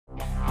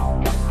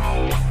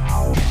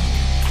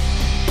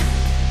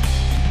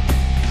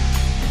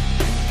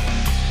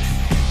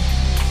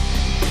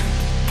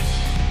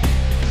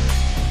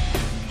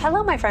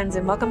Hello my friends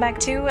and welcome back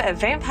to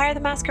Vampire the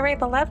Masquerade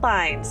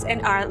Bloodlines.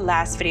 In our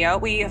last video,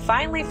 we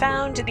finally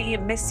found the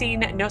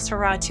missing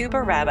Nosferatu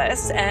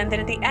Barabbas, and then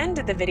at the end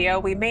of the video,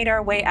 we made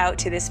our way out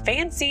to this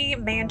fancy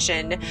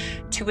mansion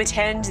to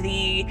attend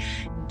the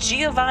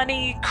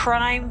Giovanni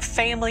crime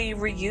family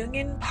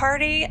reunion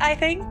party, I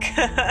think.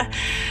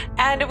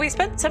 And we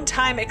spent some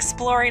time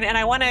exploring, and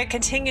I want to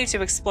continue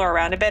to explore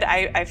around a bit.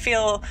 I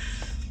feel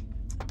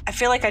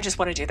like I just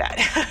want to do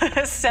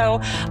that. So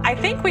I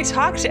think we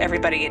talked to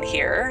everybody in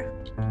here.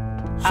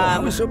 So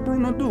how's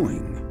Bruno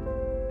doing?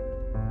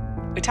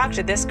 We talked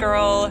to this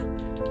girl.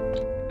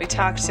 We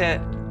talked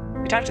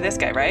to this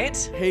guy, right?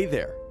 Hey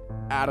there,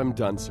 Adam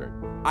Dunsert.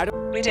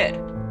 We did.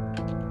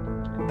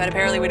 But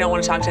apparently we don't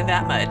want to talk to him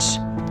that much.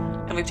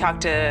 And we've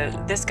talked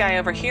to this guy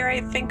over here,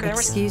 I think.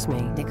 Excuse me,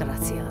 I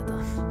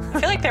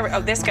feel like there were,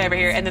 this guy over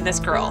here and then this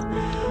girl.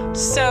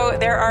 So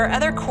there are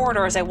other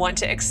corridors I want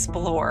to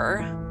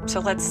explore. So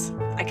let's,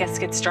 I guess,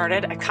 get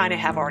started. I kind of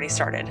have already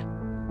started.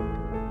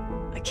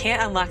 I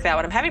can't unlock that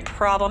one. I'm having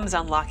problems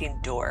unlocking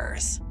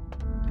doors.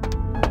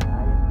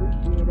 I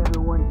appreciate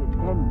everyone's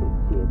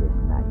attendance here this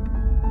night.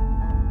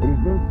 It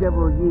has been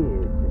several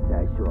years since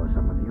I saw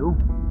some of you.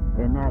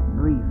 In that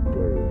brief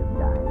period of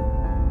time,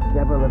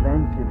 several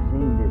events have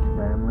seen this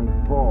family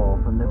fall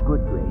from the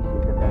good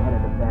graces of the head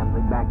of the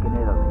family back in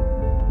Italy.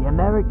 The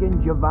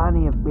American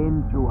Giovanni have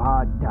been through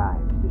hard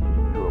times, this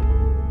is true.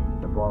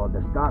 The fall of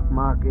the stock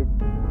market,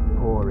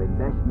 poor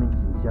investments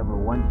in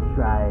several once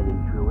tried and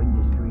true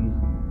industries,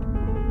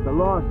 the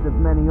loss of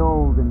many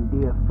old and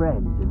dear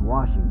friends in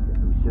Washington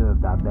who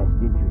served our best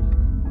interests.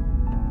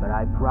 But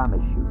I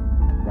promise you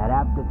that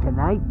after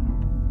tonight,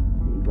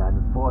 these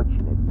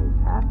unfortunate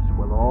mishaps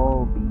will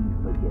all be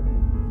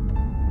forgiven.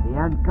 The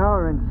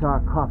Ankaran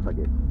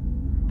Sarcophagus,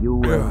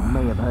 you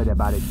may have heard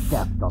about its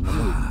theft on the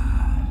news.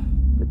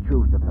 The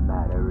truth of the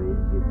matter is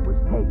it was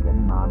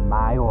taken on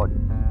my orders.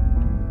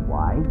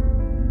 Why?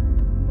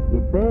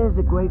 It bears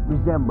a great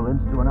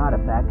resemblance to an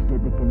artifact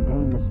said to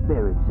contain the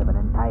spirits of an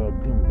entire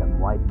kingdom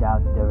wiped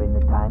out during the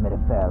time of the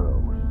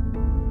pharaohs.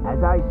 As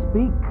I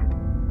speak,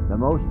 the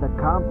most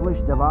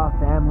accomplished of our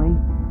family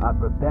are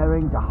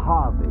preparing to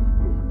harvest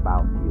this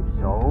bounty of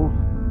souls,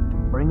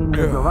 bringing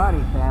the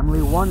Giovanni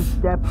family one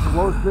step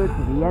closer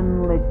to the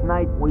endless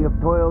night we have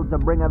toiled to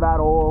bring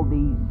about all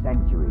these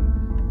centuries.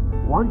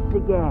 Once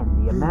again,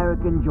 the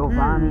American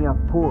Giovanni are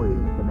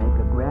poised to make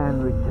a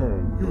grand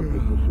return to a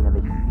position of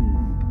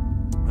esteem.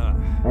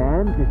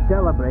 And to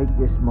celebrate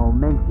this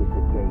momentous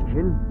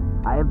occasion,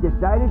 I have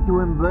decided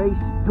to embrace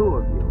two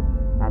of you,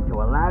 and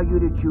to allow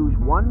you to choose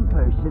one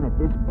person at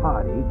this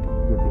party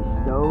to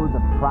bestow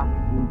the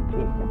proxy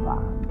kiss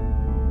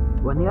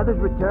upon. When the others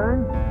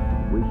return,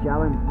 we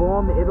shall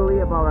inform Italy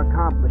of our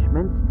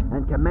accomplishments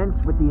and commence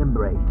with the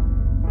embrace.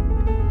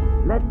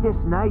 Let this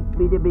night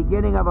be the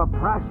beginning of a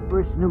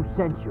prosperous new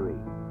century,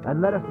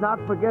 and let us not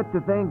forget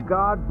to thank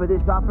God for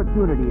this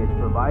opportunity it's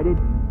provided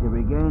to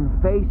regain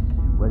face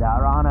with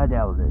our honored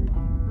elders.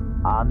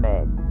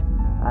 Amen.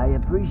 I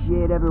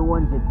appreciate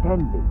everyone's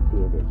attendance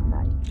here this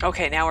night.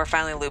 Okay, now we're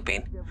finally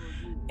looping.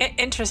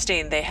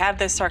 Interesting, they have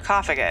this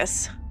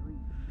sarcophagus.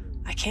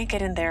 I can't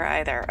get in there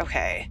either.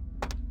 Okay.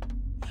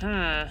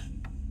 And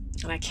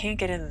I can't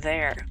get in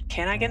there.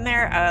 Can I get in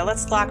there?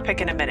 Let's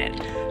lockpick in a minute.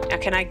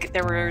 Now,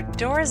 there were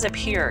doors up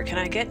here. Can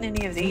I get in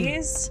any of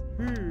these?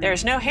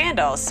 There's no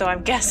handle, so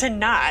I'm guessing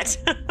not.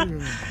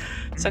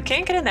 So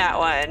can't get in that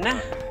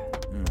one.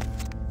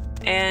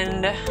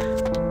 And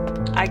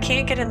I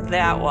can't get in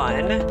that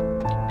one.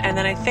 And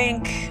then I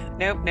think,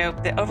 nope.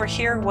 Over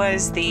here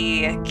was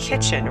the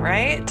kitchen,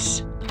 right?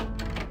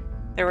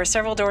 There were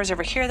several doors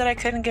over here that I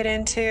couldn't get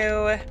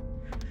into.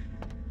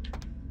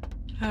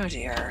 Oh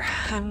dear,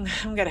 I'm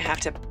gonna have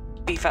to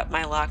beef up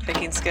my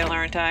lockpicking skill,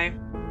 aren't I?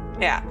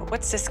 Yeah,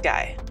 what's this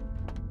guy?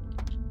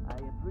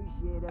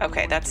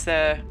 Okay, that's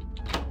the...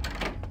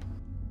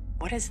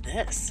 What is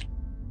this?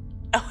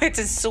 Oh, it's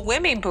a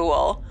swimming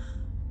pool.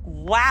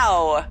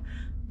 Wow.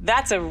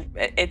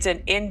 It's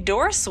an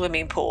indoor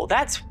swimming pool.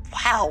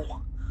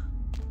 Wow.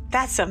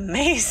 That's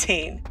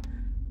amazing.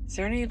 Is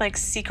there any like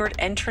secret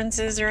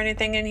entrances or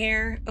anything in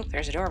here? Oh,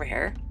 there's a door over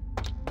here.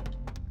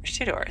 There's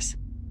two doors.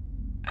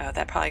 Oh,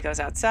 that probably goes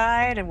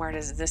outside. And where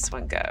does this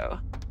one go?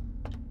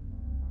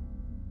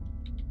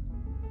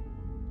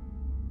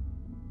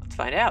 Let's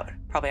find out.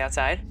 Probably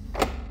outside.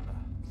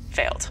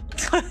 Failed.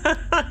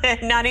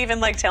 Not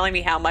even like telling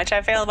me how much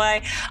I failed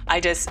by.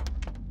 I just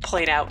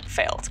plain out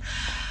failed.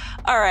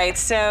 All right,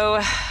 so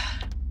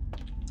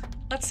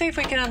let's see if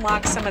we can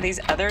unlock some of these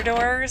other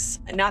doors.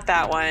 Not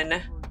that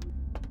one.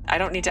 I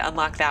don't need to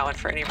unlock that one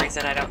for any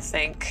reason, I don't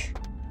think.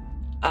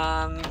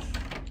 I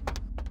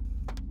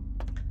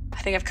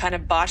think I've kind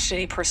of botched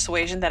any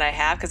persuasion that I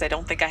have because I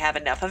don't think I have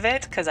enough of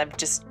it because I'm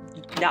just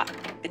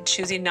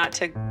choosing not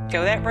to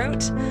go that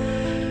route.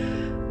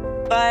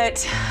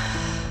 But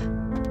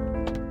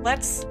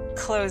let's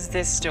close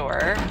this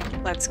door.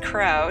 Let's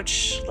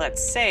crouch.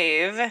 Let's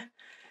save.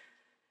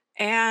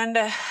 And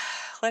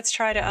let's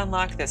try to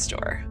unlock this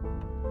door.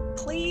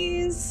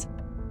 Please.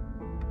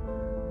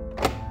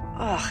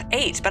 Ugh,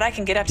 8, but I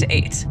can get up to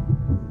 8.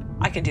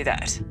 I can do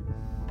that.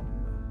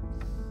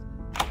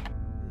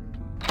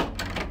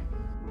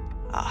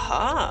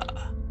 Aha.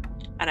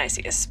 And I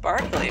see a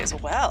sparkly as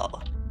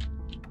well.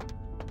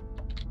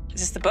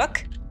 Is this the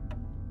book?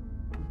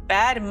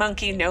 Bad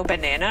monkey, no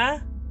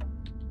banana?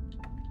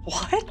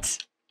 What?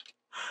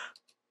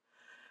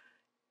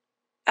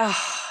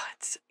 Oh,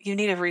 you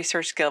need a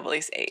research skill of at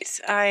least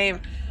 8.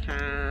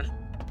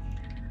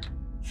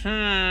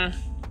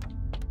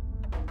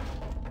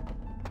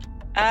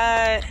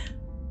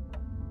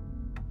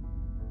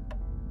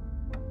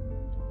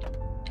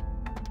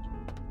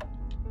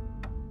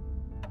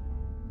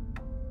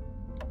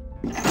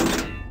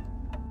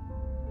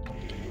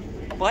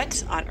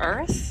 What on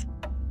earth?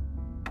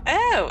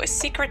 Oh, a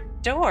secret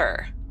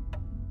door.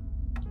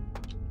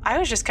 I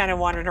was just kind of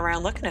wandering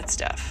around looking at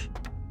stuff.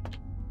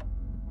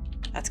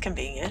 That's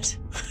convenient.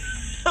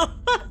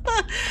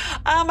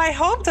 I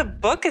hope the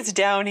book is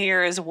down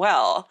here as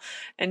well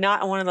and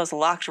not in one of those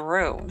locked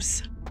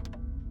rooms.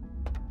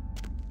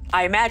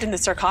 I imagine the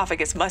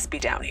sarcophagus must be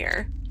down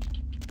here.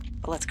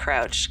 But let's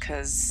crouch,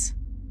 because...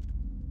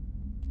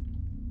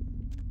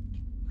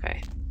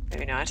 Okay,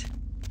 maybe not.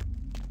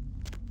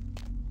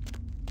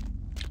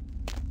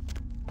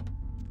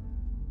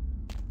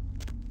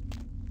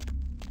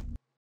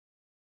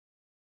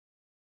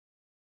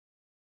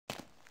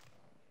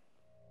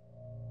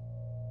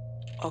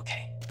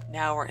 Okay,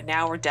 now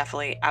we're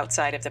definitely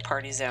outside of the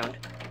party zone.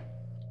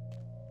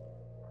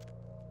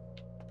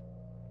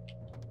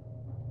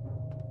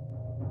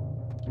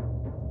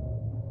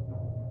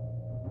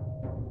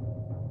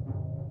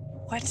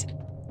 What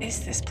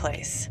is this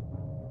place?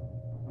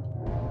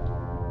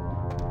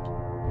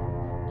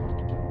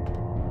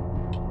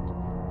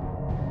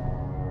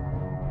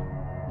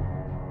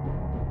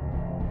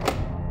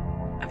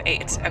 I have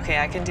 8. Okay,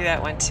 I can do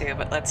that one too,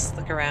 but let's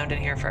look around in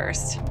here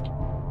first.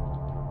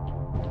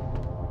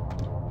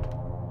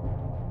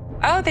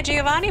 Oh, the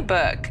Giovanni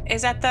book.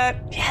 Is that the...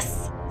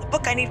 Yes! The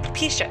book I need for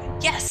Pisha.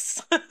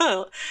 Yes!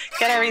 Can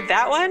I read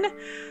that one?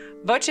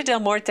 Voce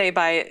del Morte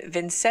by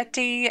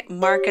Vincetti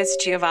Marcus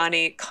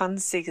Giovanni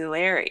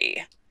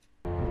Consiglieri.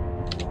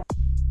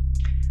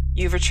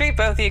 You've retrieved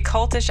both the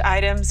occultish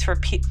items for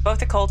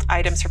both occult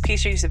items for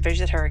Pisha. You should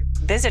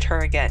visit her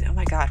again. Oh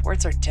my god,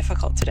 words are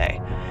difficult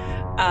today.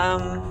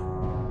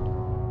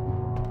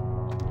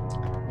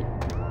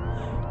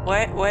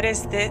 What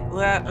is this?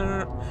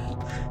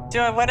 Do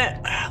I want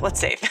to, let's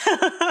see. Do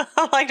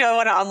I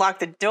want to unlock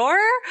the door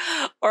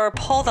or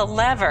pull the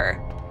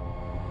lever?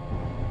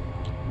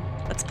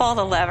 Let's pull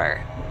the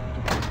lever.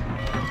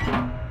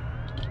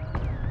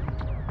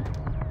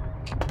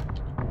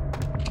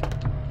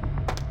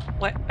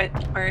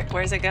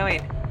 Where's it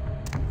going?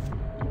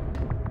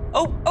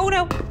 Oh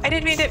no, I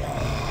didn't mean to.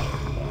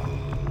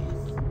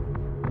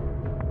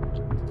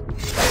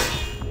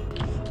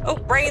 Oh,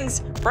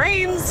 brains.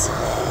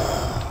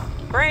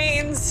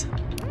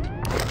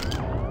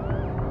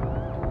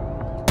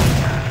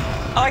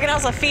 Oh, I can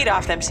also feed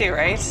off them too,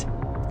 right?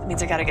 That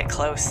means I gotta get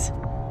close.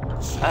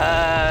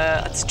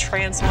 Let's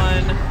trans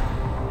one,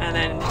 and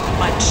then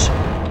munch.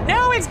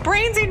 No, it's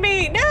brainsing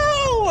me! No!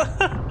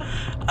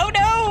 Oh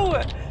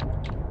no!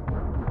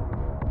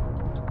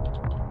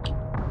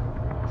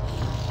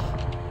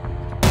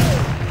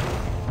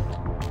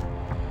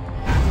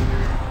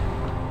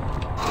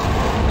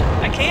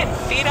 I can't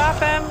feed off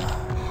him.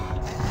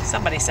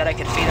 Somebody said I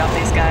could feed off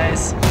these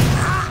guys.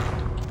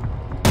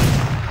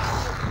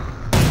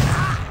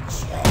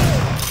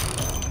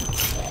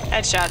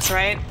 Headshots,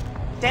 right?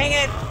 Dang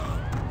it!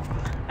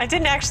 I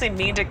didn't actually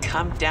mean to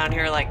come down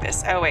here like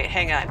this. Oh wait,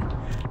 hang on.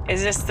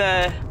 Is this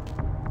the...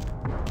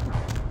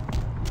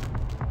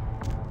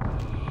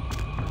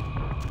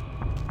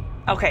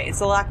 Okay, it's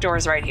the locked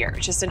doors right here.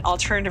 It's just an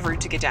alternative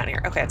route to get down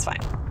here. Okay, that's fine.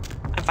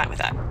 I'm fine with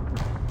that.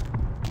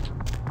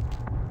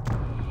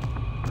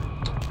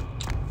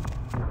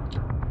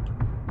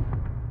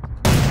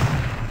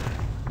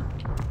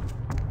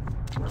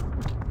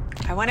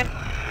 I want to...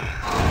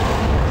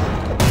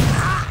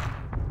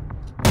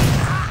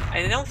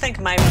 I don't think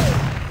my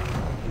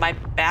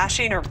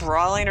bashing or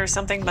brawling or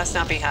something must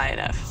not be high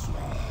enough.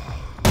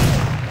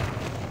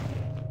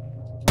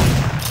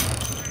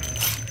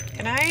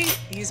 Can I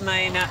use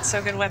my not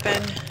so good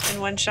weapon and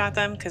one-shot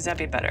them? Because that'd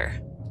be better.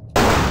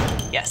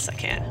 Yes, I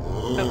can.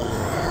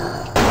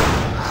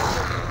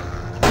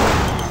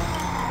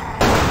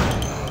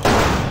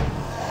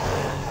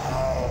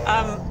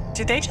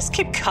 Do they just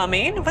keep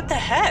coming? What the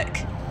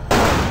heck?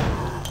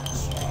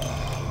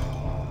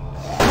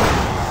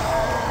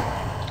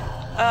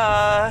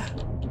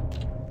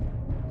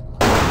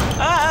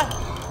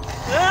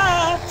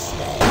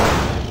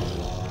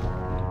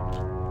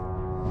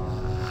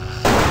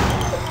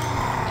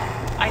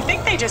 I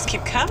think they just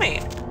keep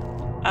coming.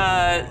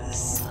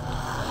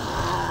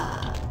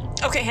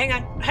 Okay, hang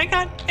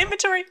on,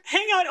 inventory,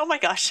 hang on. Oh my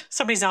gosh,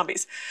 so many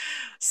zombies.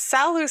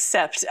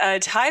 Salucept, a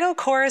tidal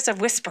chorus of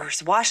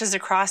whispers washes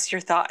across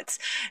your thoughts.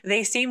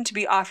 They seem to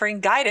be offering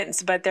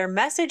guidance, but their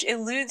message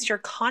eludes your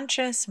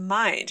conscious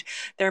mind.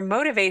 Their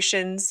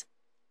motivations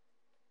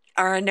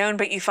are unknown,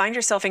 but you find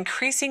yourself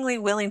increasingly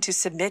willing to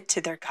submit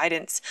to their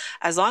guidance.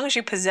 As long as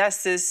you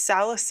possess this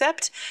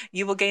Salosept,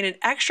 you will gain an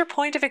extra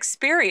point of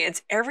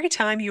experience every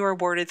time you are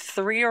awarded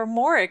 3 or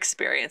more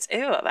experience.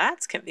 Ew,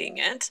 that's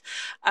convenient.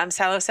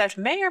 Salosept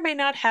may or may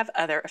not have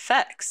other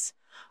effects.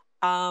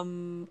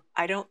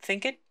 I don't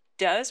think it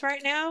does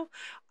right now.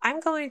 I'm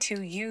going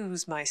to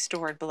use my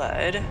stored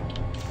blood.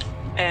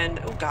 And,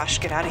 oh gosh,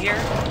 get out of here.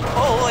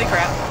 Holy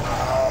crap.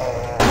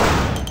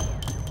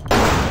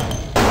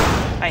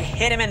 I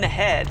hit him in the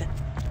head.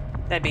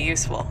 That'd be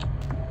useful.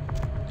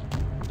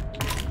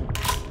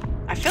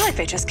 I feel like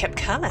they just kept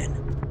coming.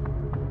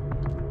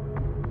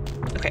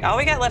 Okay, all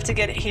we got left to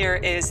get here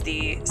is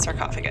the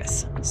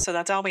sarcophagus. So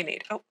that's all we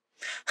need. Oh.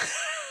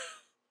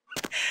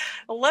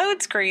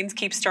 Load screens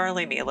keep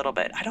startling me a little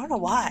bit. I don't know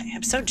why.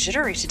 I'm so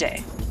jittery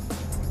today.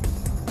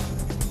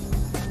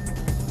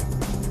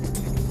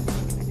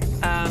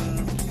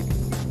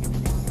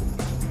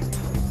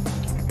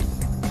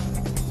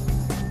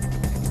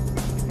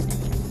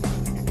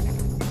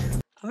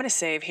 I'm gonna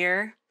save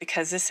here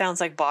because this sounds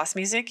like boss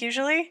music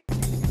usually.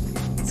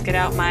 Let's get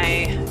out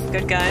my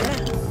good gun.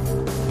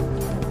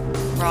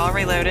 We're all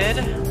reloaded.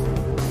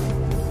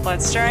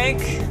 Blood strike.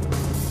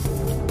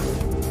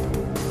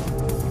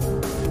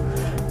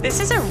 This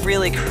is a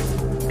really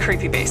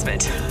creepy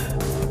basement.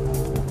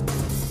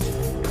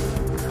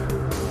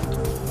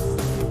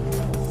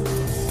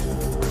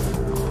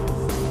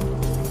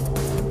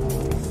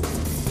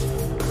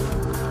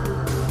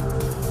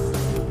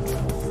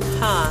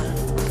 Huh.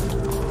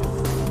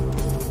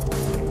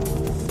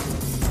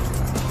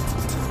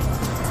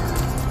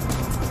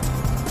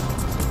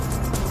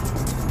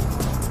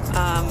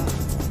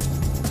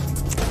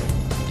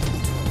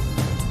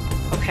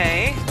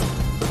 Okay.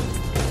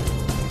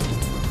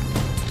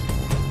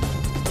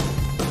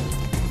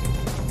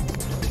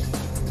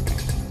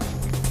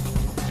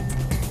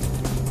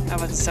 That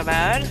wasn't so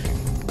bad.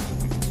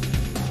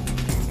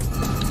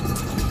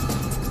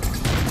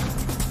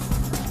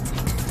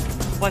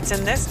 What's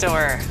in this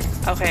door?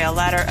 Okay, a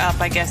ladder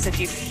up, I guess, if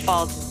you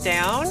fall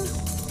down.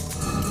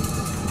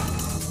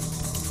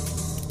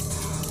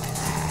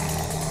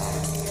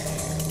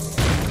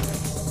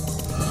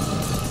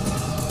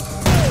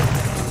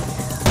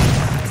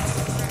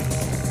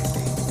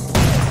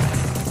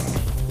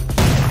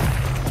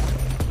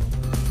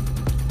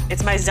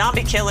 It's my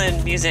zombie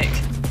killing music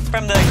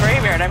from the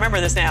graveyard. I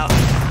remember this now.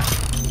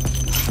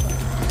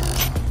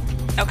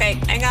 Okay,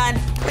 hang on.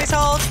 Please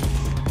hold.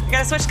 I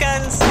gotta switch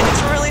guns.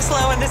 It's really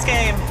slow in this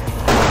game.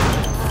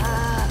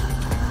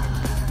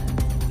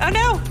 Oh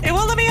no! It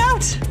won't let me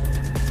out!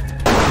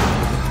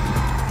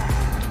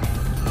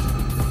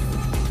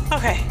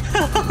 Okay.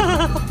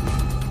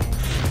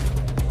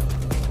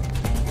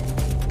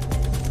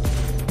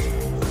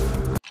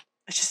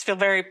 I just feel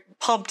very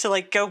pumped to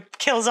like go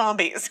kill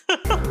zombies.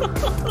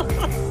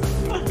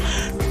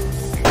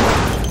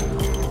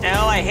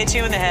 No, I hit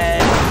you in the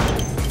head.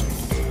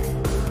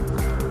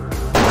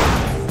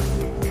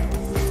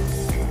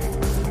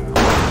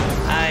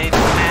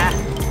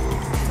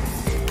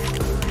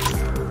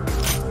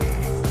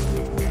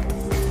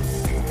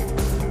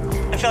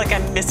 I feel like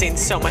I'm missing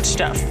so much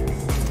stuff.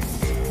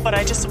 But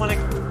I just want to...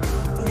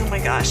 Oh my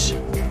gosh.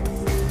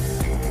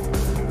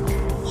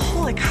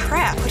 Holy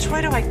crap, which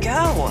way do I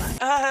go?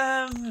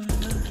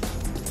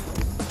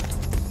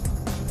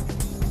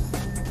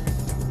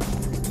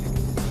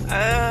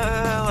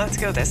 Let's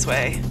go this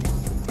way.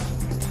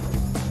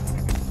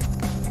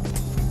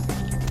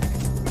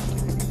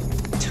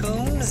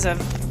 Tombs of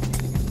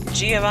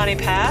Giovanni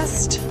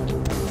past?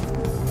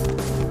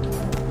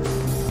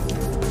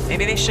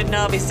 Maybe they shouldn't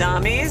all be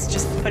zombies,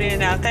 just putting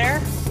it out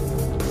there.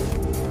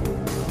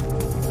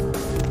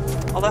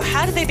 Although,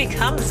 how did they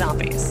become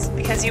zombies?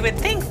 Because you would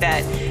think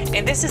that,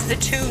 and this is the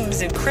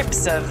tombs and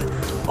crypts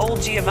of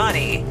old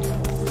Giovanni,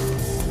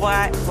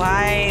 why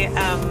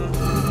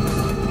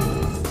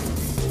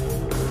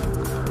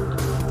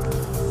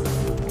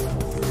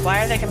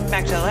are they coming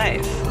back to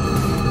life?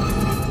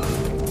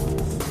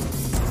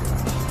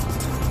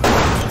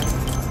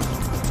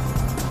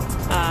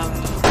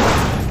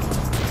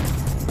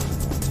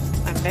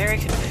 I'm very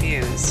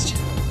confused.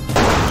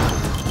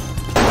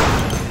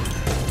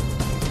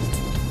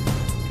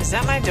 Is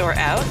that my door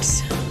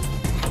out?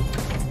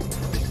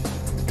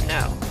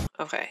 No.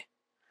 Okay.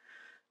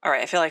 All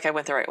right, I feel like I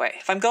went the right way.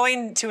 If I'm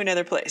going to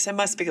another place, I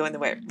must be going the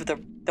way,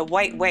 the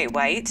white way,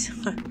 white.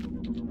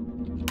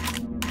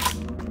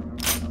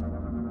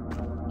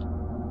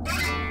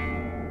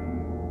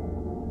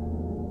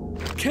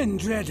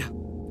 Kindred,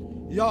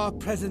 your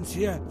presence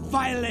here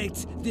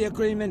violates the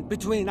agreement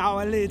between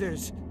our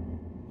leaders.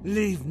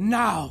 Leave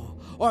now,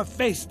 or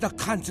face the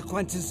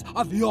consequences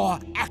of your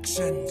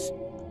actions.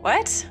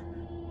 What?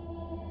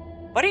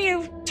 What are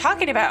you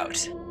talking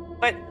about?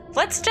 But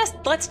let's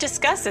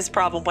discuss this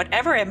problem,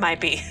 whatever it might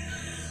be.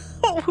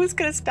 Who's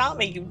gonna stop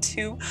me, you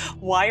two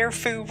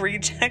wire-foo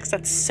rejects?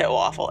 That's so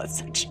awful. It's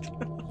such...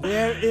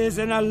 There is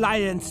an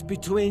alliance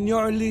between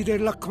your leader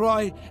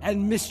LaCroix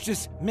and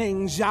Mistress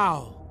Ming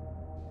Xiao.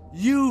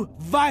 You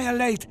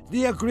violate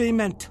the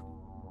agreement.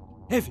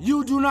 If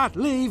you do not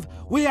leave,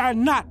 we are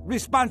not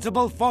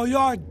responsible for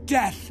your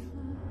death.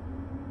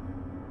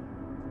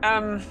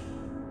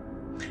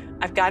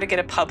 I've got to get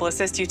a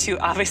publicist. You two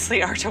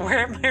obviously aren't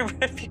aware of my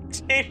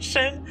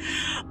reputation.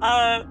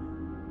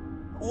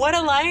 What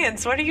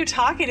alliance? What are you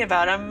talking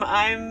about?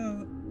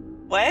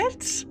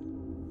 What?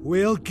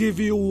 We'll give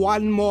you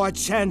one more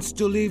chance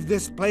to leave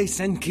this place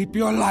and keep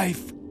your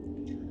life.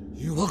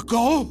 You will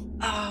go?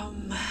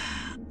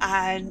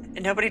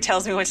 Nobody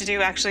tells me what to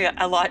do. Actually,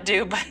 a lot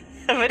do,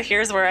 but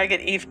here's where I get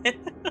even.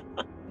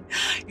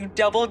 You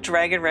double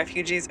dragon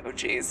refugees. Oh,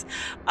 geez.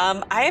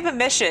 I have a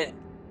mission,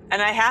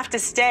 and I have to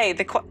stay.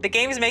 The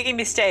game is making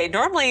me stay.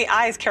 Normally,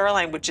 I, as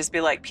Caroline, would just be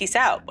like, peace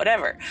out,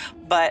 whatever.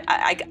 But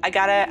I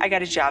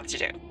got a job to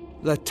do.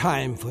 The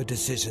time for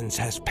decisions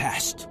has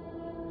passed.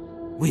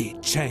 We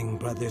Chang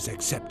brothers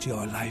accept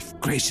your life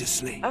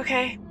graciously.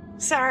 Okay.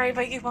 Sorry,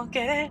 but you won't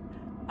get it.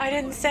 I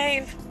didn't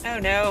save. Oh,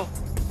 no.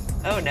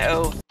 Oh,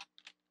 no.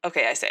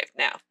 Okay, I saved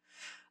now.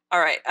 All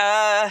right.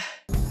 How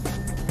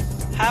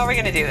are we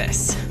going to do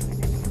this?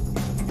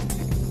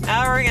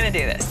 How are we going to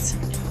do this?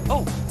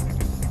 Oh.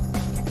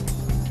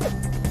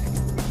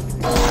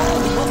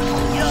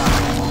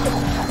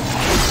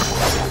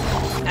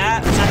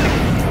 That's not good.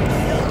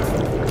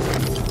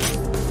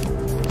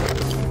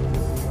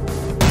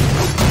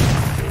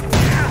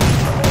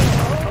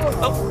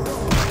 Oh.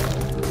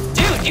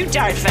 Dude, you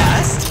died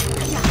fast.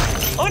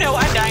 Oh no,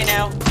 I'm dying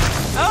now.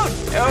 Oh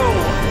no.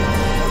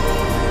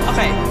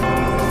 Okay.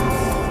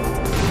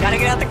 Gotta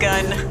get out the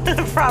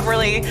gun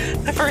properly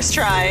the first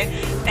try,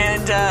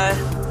 and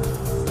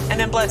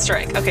then blood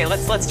strike. Okay,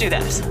 let's do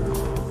this.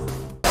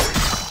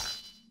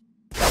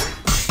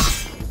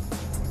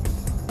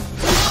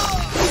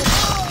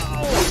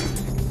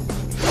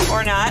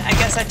 Or not. I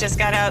guess I just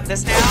got out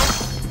this now.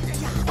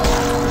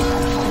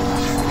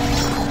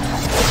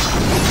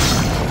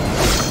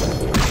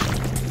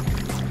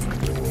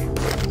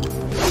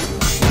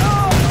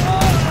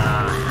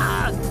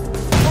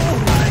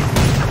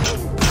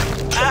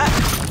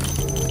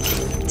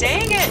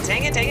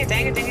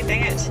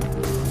 Dang it.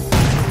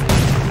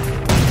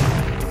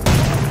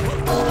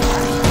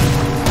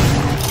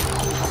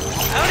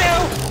 Oh no!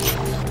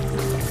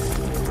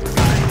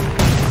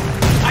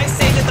 I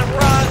saved at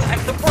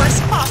the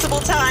worst possible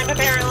time,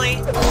 apparently.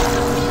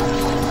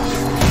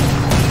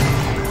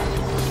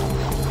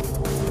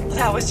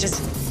 That was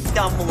just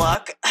dumb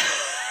luck.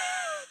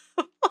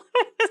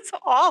 It's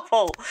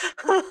awful.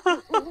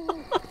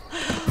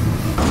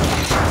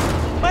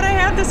 But I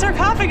have the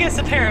sarcophagus,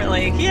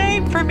 apparently.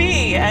 Yay for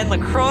me. And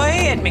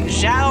LaCroix and Ming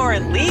Xiao are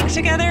in league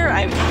together.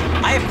 I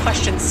have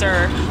questions,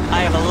 sir.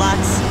 I have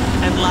lots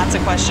and lots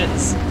of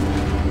questions.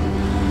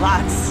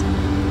 Lots.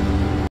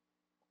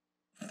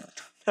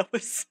 That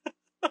was...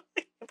 I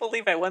can't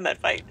believe I won that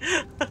fight.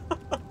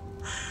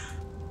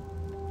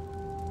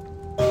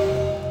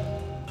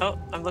 Oh,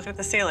 I'm looking at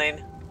the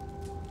ceiling.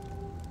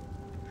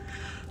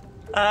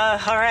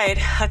 All right,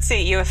 let's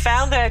see. You have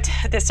found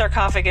the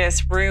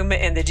sarcophagus room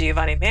in the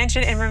Giovanni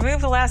mansion and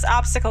removed the last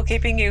obstacle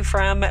keeping you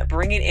from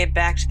bringing it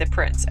back to the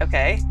prince.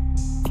 Okay.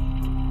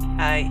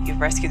 You've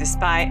rescued the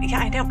spy. Yeah,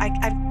 I know.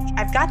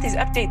 I've got these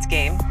updates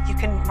game. You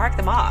can mark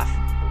them off.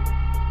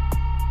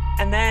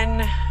 And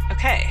then,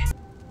 okay.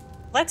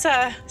 Let's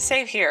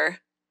save here.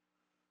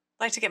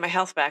 I'd like to get my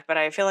health back, but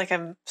I feel like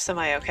I'm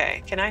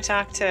semi-okay. Can I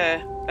talk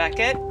to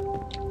Beckett?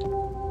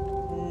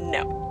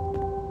 No.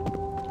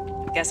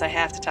 Guess I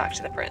have to talk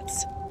to the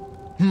prince.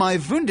 My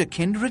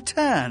Wunderkind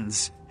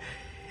returns.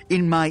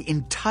 In my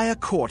entire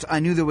court, I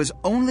knew there was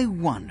only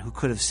one who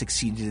could have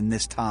succeeded in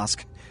this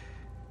task.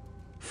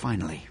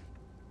 Finally,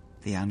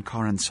 the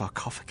Ankaran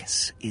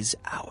sarcophagus is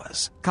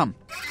ours. Come,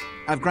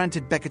 I've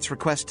granted Beckett's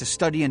request to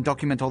study and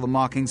document all the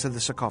markings of the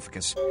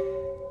sarcophagus.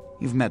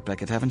 You've met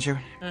Beckett, haven't you?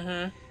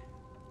 Mm-hmm.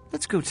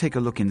 Let's go take a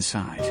look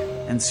inside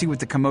and see what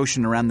the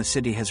commotion around the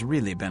city has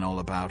really been all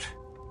about.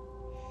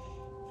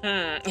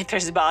 If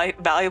there's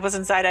valuables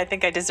inside, I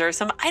think I deserve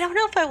some. I don't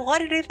know if I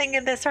want anything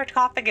in this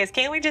sarcophagus.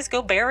 Can't we just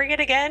go bury it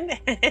again?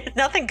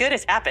 Nothing good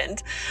has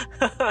happened.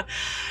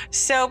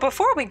 So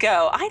before we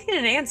go, I need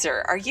an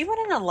answer. Are you in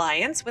an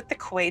alliance with the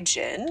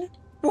kuei-jin?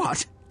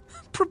 What?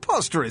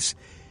 Preposterous.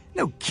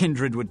 No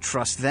kindred would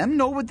trust them,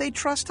 nor would they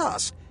trust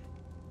us.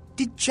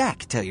 Did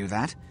Jack tell you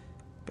that?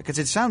 Because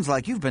it sounds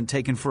like you've been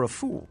taken for a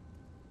fool.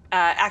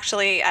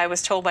 Actually, I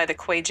was told by the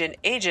kuei-jin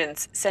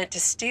agents sent to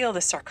steal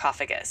the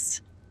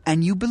sarcophagus.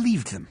 And you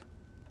believed them?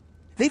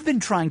 They've been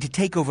trying to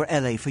take over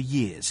LA for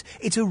years.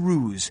 It's a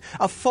ruse,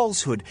 a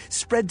falsehood,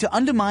 spread to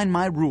undermine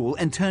my rule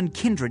and turn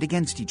kindred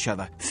against each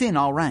other, thin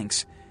our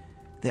ranks.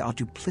 They are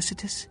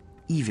duplicitous,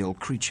 evil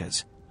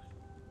creatures.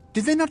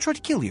 Did they not try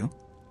to kill you?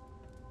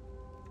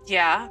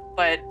 Yeah,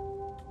 but...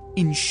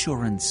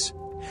 Insurance.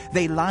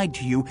 They lied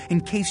to you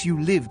in case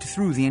you lived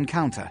through the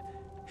encounter.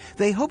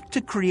 They hoped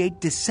to create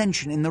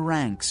dissension in the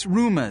ranks,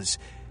 rumors.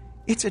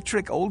 It's a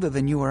trick older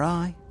than you or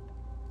I.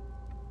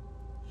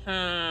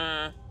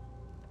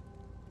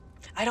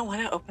 I don't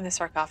want to open the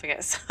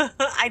sarcophagus.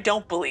 I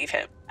don't believe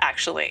him,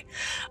 actually.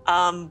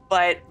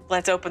 But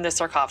let's open the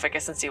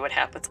sarcophagus and see what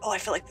happens. Oh, I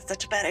feel like that's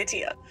such a bad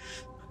idea.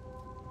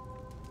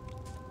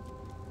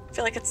 I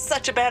feel like it's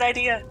such a bad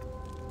idea.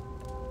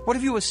 What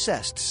have you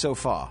assessed so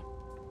far?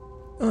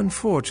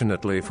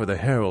 Unfortunately for the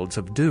Heralds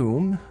of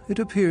Doom, it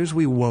appears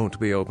we won't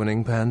be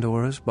opening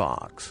Pandora's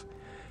box.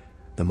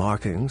 The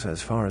markings,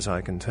 as far as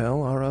I can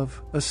tell, are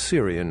of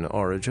Assyrian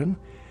origin.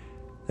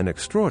 An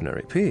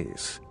extraordinary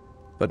piece,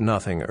 but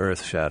nothing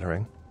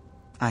earth-shattering.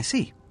 I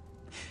see.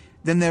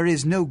 Then there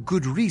is no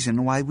good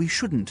reason why we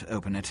shouldn't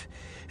open it.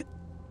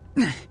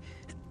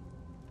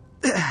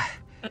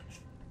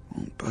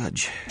 Won't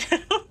budge.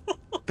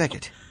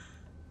 Beckett,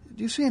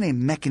 do you see any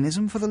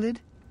mechanism for the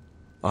lid?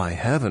 I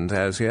haven't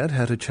as yet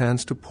had a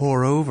chance to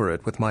pore over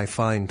it with my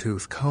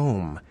fine-tooth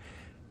comb.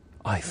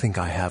 I think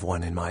I have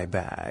one in my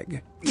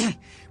bag.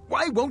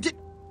 Why won't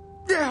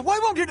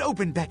it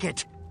open,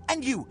 Beckett?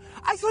 And you,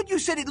 I thought you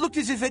said it looked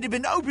as if it had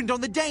been opened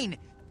on the Dane.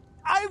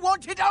 I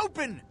want it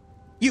open!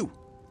 You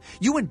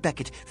and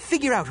Beckett,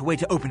 figure out a way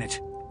to open it.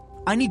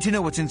 I need to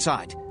know what's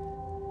inside.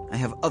 I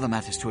have other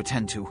matters to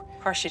attend to.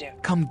 Of course you do.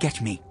 Come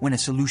get me when a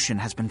solution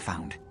has been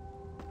found.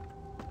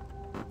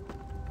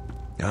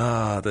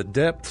 Ah, the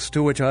depths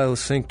to which I'll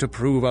sink to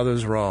prove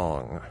others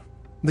wrong.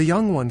 The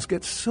young ones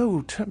get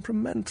so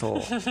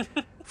temperamental.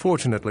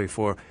 Fortunately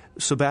for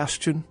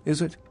Sebastian,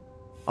 is it?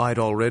 I'd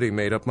already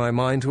made up my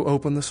mind to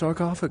open the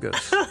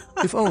sarcophagus,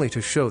 if only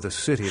to show the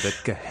city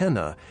that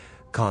Gehenna,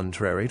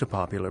 contrary to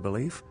popular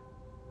belief,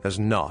 has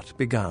not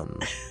begun.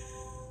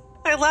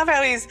 I love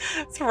how he's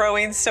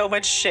throwing so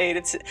much shade.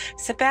 It's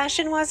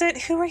Sebastian, was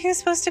it? Who are you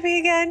supposed to be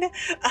again?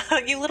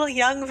 You little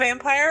young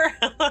vampire?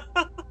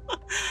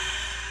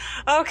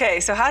 Okay,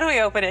 so how do we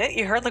open it?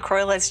 You heard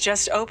LaCroix, let's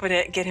just open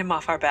it, get him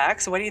off our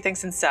back. So what do you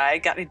think's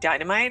inside? Got any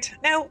dynamite?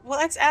 No, well,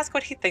 let's ask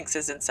what he thinks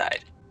is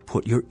inside.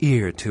 Put your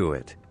ear to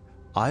it.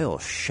 I'll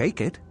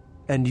shake it,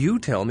 and you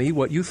tell me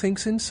what you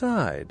think's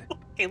inside.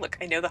 Okay, look,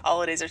 I know the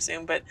holidays are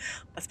soon, but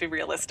let's be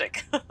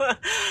realistic.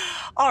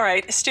 All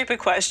right, stupid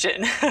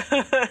question.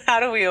 How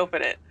do we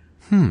open it?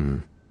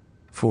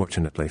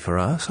 Fortunately for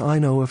us, I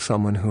know of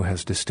someone who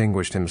has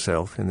distinguished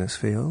himself in this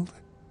field.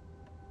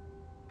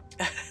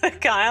 The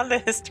guy on the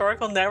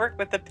historical network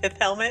with the pith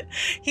helmet,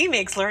 he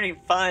makes learning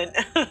fun.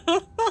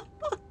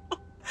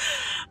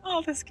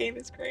 Oh, this game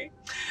is great.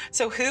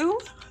 So who?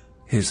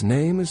 His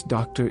name is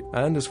Dr.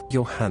 Anders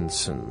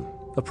Johansen,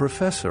 a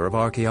professor of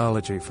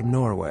archaeology from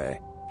Norway.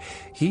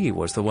 He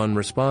was the one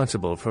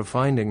responsible for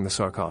finding the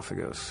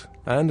sarcophagus,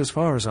 and as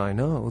far as I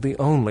know, the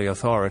only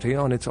authority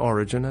on its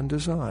origin and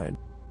design.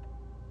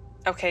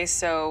 Okay,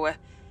 so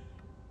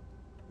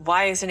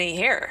why isn't he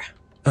here?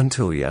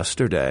 Until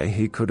yesterday,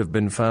 he could have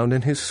been found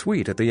in his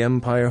suite at the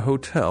Empire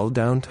Hotel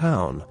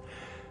downtown.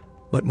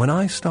 But when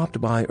I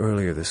stopped by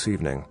earlier this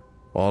evening,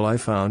 all I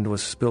found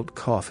was spilt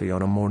coffee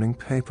on a morning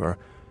paper.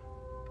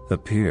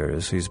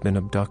 Appears he's been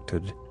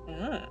abducted.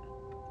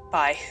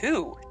 By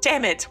who?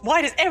 Damn it!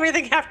 Why does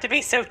everything have to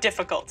be so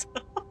difficult?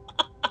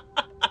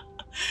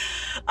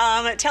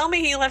 Tell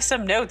me he left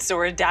some notes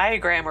or a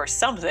diagram or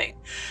something.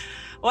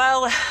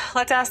 Well,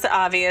 let's ask the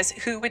obvious.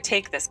 Who would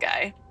take this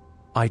guy?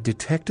 I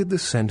detected the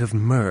scent of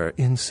myrrh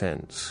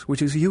incense,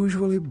 which is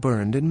usually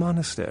burned in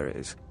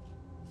monasteries.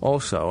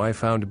 Also, I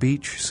found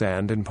beach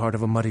sand in part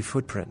of a muddy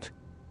footprint.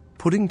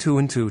 Putting two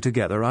and two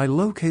together, I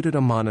located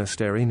a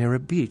monastery near a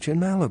beach in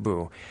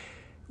Malibu,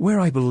 where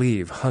I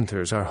believe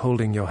hunters are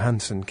holding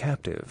Johansen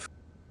captive.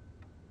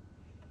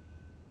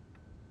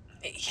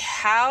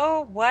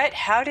 How? What?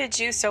 How did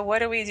you? So what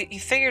do we... You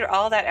figured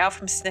all that out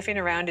from sniffing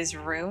around his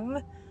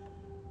room?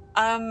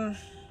 Let's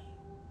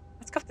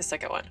go with the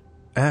second one.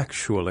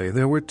 Actually,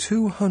 there were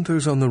two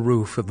hunters on the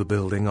roof of the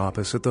building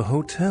opposite the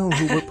hotel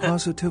who were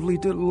positively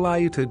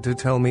delighted to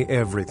tell me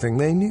everything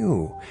they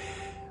knew,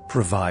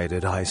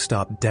 provided I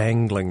stopped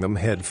dangling them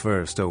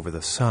headfirst over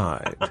the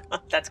side.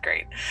 That's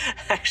great,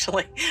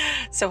 actually.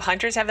 So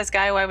hunters have this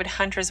guy. Why would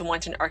hunters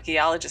want an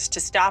archaeologist?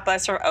 To stop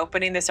us from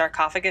opening the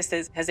sarcophagus,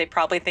 as they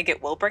probably think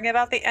it will bring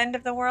about the end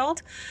of the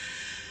world?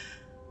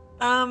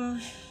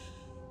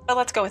 But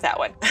let's go with that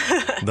one.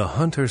 The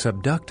hunters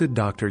abducted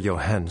Dr.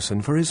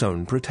 Johansen for his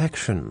own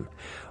protection,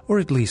 or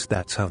at least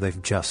that's how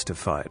they've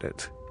justified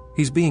it.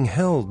 He's being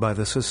held by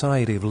the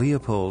Society of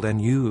Leopold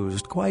and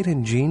used, quite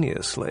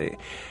ingeniously,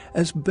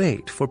 as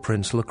bait for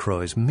Prince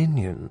LaCroix's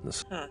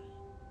minions.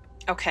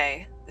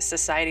 Okay, the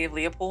Society of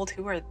Leopold,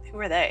 who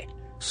are they?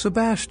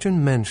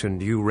 Sebastian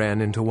mentioned you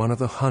ran into one of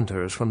the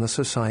hunters from the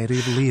Society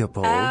of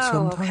Leopold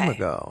some time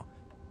ago.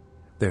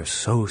 They're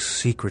so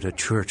secret a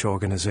church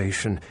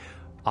organization,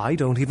 I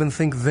don't even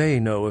think they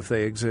know if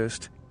they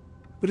exist.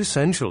 But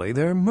essentially,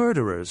 they're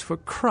murderers for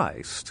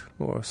Christ,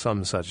 or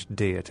some such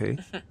deity.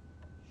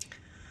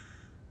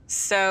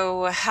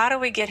 So, how do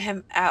we get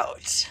him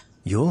out?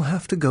 You'll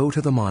have to go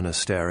to the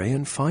monastery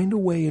and find a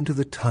way into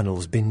the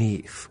tunnels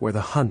beneath, where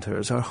the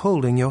hunters are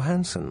holding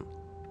Johansen.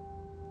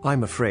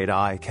 I'm afraid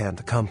I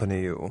can't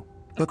accompany you,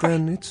 but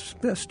then it's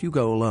best you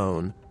go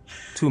alone.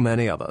 Too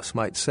many of us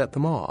might set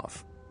them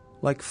off,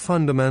 like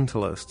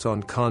fundamentalists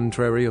on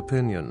contrary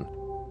opinion.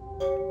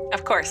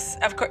 Of course.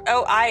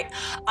 Oh,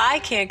 I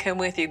can't come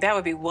with you. That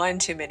would be one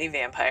too many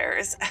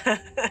vampires.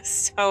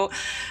 So,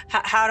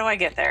 how do I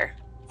get there?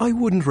 I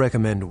wouldn't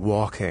recommend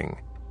walking.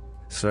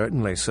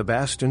 Certainly,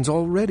 Sebastian's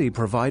already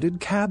provided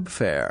cab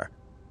fare.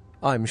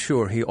 I'm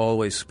sure he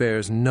always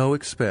spares no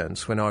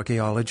expense when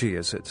archaeology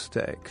is at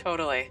stake.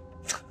 Totally.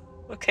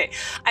 Okay,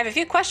 I have a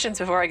few questions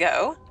before I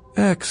go.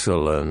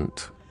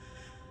 Excellent.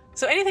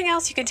 So anything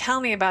else you can tell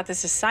me about the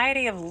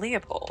Society of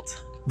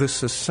Leopold? The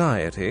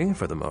Society,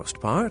 for the most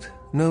part,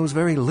 knows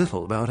very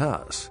little about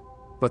us.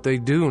 But they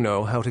do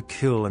know how to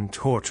kill and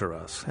torture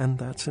us, and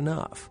that's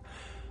enough.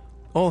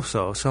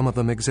 Also, some of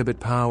them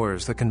exhibit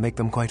powers that can make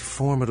them quite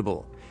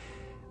formidable.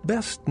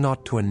 Best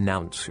not to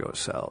announce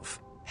yourself.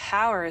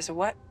 Powers?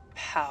 What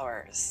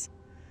powers?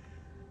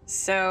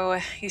 So,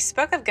 you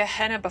spoke of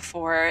Gehenna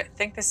before.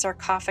 Think the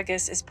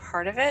sarcophagus is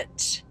part of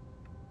it?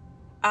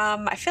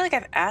 I feel like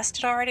I've asked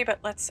it already, but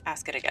let's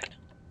ask it again.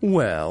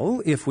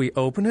 Well, if we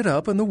open it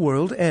up and the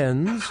world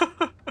ends,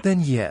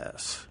 then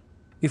yes.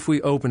 If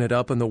we open it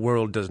up and the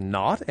world does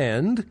not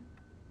end,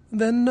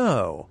 then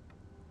no.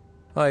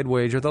 I'd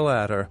wager the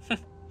latter.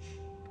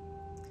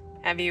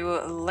 Have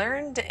you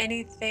learned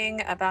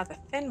anything about the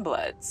Thin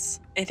Bloods?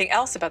 Anything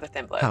else about the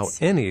Thin Bloods? How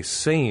any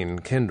sane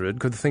kindred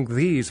could think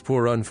these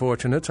poor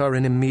unfortunates are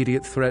an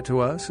immediate threat to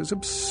us is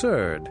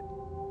absurd.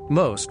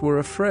 Most were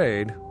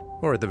afraid,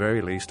 or at the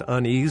very least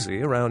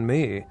uneasy, around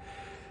me.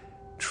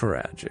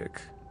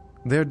 Tragic.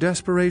 Their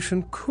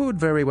desperation could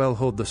very well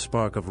hold the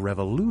spark of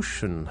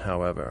revolution,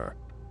 however.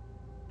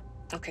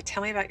 Okay,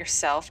 tell me about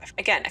yourself.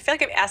 Again, I feel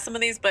like I've asked some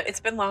of these, but it's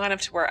been long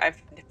enough to where I've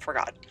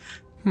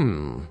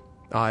forgotten.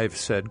 I've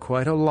said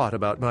quite a lot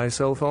about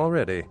myself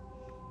already.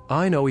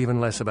 I know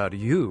even less about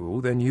you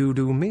than you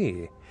do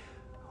me.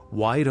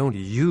 Why don't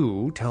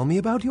you tell me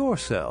about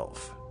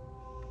yourself?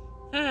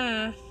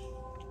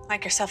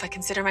 Like yourself, I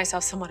consider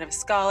myself somewhat of a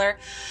scholar.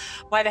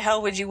 Why the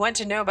hell would you want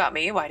to know about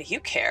me? Why do you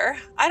care?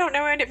 I don't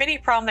know of any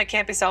problem that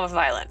can't be solved with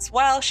violence.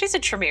 Well, she's a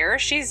Tremere.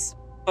 She's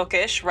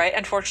bookish, right?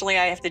 Unfortunately,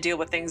 I have to deal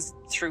with things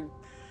through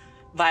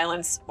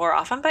violence more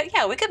often. But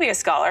yeah, we could be a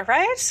scholar,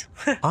 right?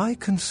 I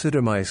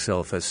consider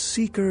myself a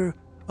seeker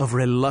of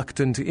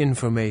reluctant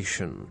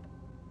information.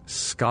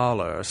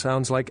 Scholar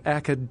sounds like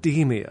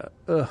academia.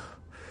 Ugh.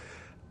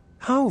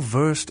 How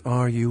versed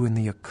are you in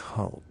the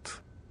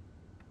occult?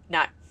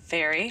 Not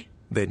very.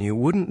 Then you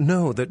wouldn't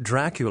know that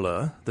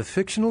Dracula, the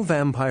fictional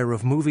vampire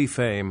of movie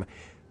fame,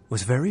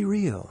 was very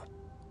real.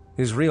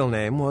 His real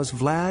name was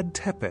Vlad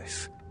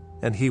Tepes,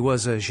 and he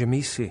was a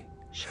Jamisi,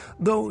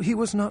 though he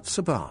was not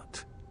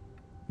Sabbat.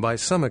 By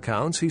some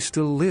accounts, he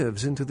still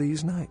lives into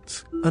these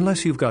nights.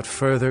 Unless you've got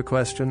further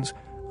questions,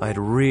 I'd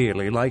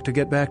really like to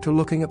get back to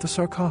looking at the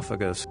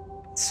sarcophagus.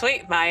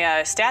 Sweet, my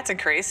stats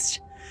increased.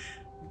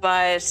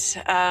 But,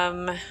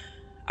 all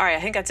right, I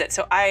think that's it.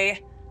 So do I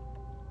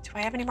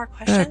have any more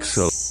questions?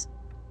 Excellent.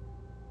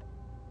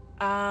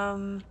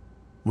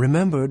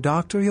 Remember,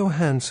 Dr.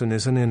 Johansen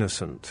is an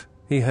innocent.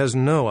 He has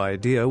no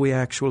idea we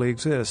actually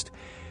exist.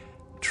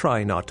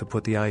 Try not to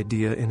put the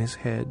idea in his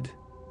head.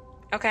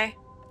 Okay.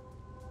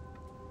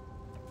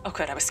 Oh,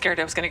 good. I was scared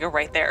I was going to go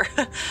right there.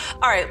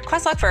 All right,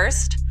 quest log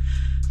first.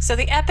 So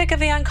the epic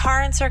of the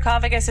Ankaran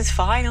sarcophagus is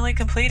finally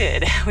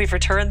completed. We've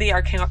returned the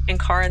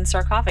Ankaran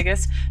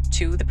sarcophagus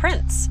to the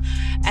prince.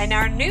 And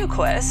our new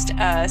quest,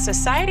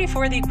 Society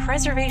for the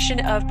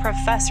Preservation of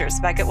Professors.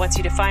 Beckett wants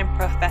you to find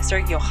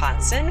Professor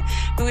Johansen,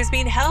 who is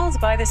being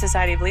held by the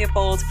Society of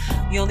Leopold.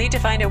 You'll need to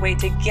find a way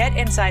to get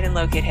inside and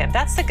locate him.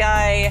 That's the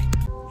guy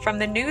from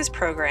the news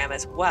program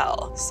as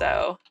well.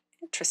 So,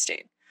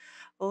 interesting.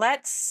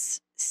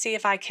 Let's see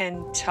if I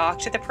can talk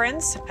to the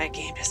prince, if my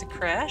game doesn't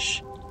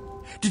crash.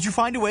 Did you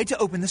find a way to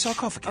open the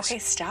sarcophagus? Okay,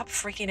 stop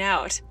freaking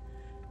out.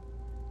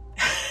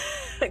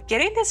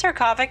 Getting the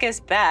sarcophagus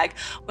back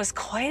was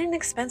quite an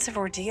expensive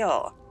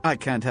ordeal. I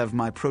can't have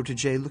my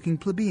protege looking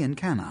plebeian,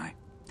 can I?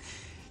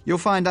 You'll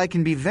find I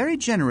can be very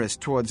generous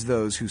towards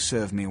those who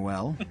serve me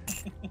well.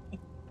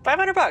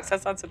 $500,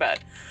 that's not so bad.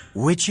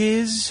 Which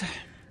is?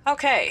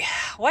 Okay,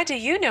 what do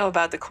you know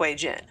about the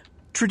kuei-jin?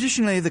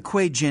 Traditionally, the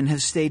kuei-jin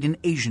have stayed in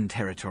Asian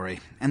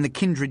territory and the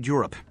kindred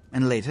Europe,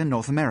 and later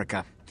North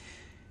America.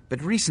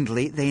 But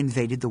recently, they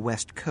invaded the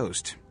West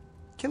Coast,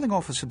 killing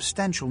off a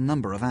substantial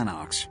number of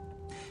anarchs.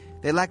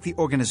 They lack the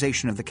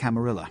organization of the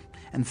Camarilla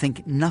and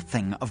think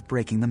nothing of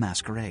breaking the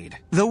Masquerade.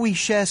 Though we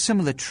share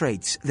similar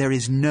traits, there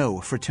is no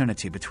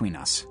fraternity between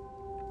us.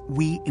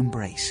 We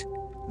embrace.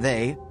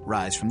 They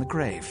rise from the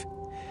grave.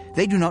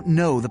 They do not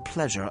know the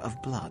pleasure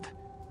of blood.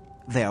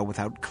 They are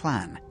without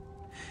clan.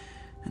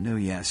 And oh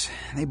yes,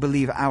 they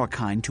believe our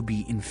kind to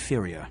be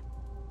inferior.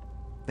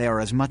 They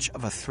are as much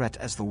of a threat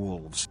as the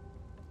wolves.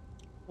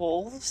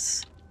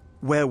 Wolves?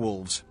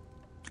 Werewolves.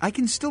 I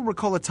can still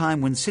recall a time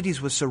when cities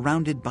were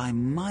surrounded by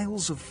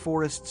miles of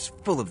forests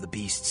full of the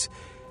beasts.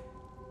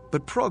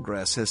 But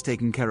progress has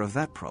taken care of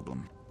that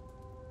problem.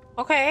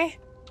 Okay.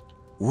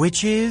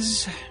 Which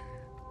is?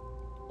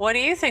 What do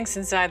you think's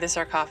inside the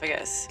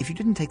sarcophagus? If you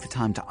didn't take the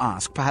time to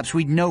ask, perhaps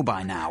we'd know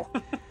by now.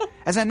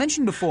 As I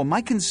mentioned before,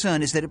 my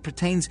concern is that it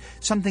pertains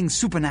something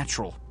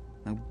supernatural.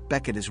 though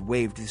Beckett has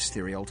waived this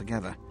theory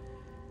altogether.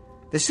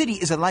 The city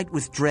is alight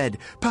with dread.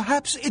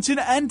 Perhaps it's an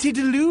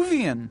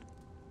antediluvian.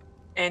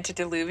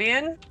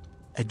 Antediluvian?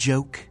 A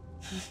joke.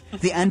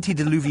 The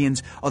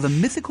antediluvians are the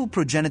mythical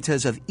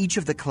progenitors of each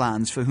of the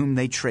clans for whom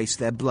they trace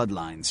their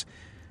bloodlines,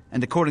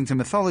 and according to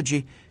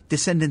mythology,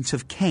 descendants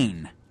of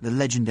Cain, the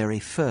legendary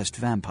first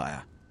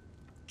vampire.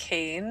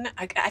 Cain?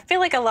 I feel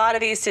like a lot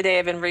of these today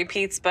have been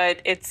repeats,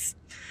 but it's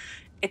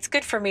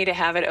good for me to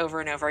have it over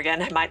and over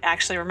again. I might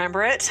actually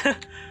remember it.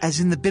 As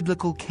in the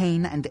biblical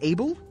Cain and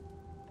Abel?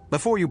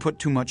 Before you put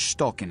too much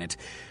stock in it,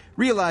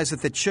 realize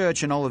that the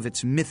church and all of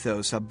its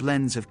mythos are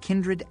blends of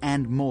kindred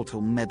and mortal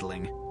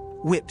meddling,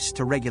 whips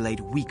to regulate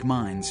weak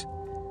minds.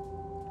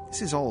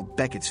 This is all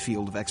Beckett's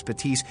field of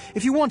expertise.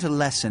 If you want a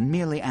lesson,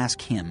 merely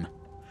ask him.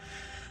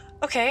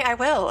 Okay, I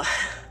will.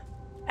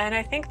 And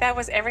I think that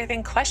was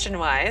everything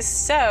question-wise,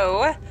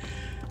 so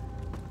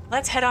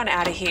let's head on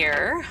out of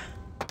here.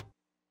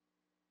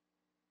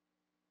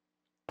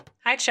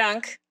 Hi,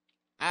 Chunk.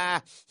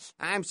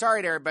 I'm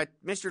sorry there, but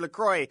Mr.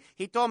 LaCroix,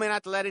 he told me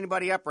not to let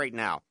anybody up right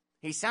now.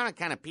 He sounded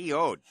kind of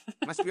PO'd.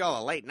 Must be all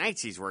the late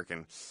nights he's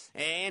working.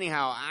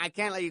 Anyhow, I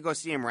can't let you go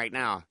see him right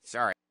now.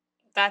 Sorry.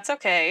 That's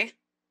okay.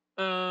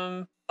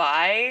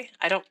 Bye.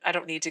 I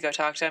don't need to go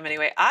talk to him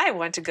anyway. I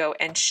want to go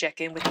and check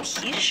in with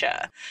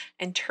Pisha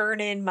and turn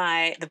in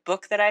the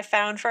book that I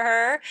found for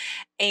her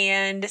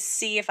and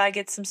see if I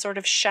get some sort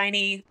of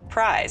shiny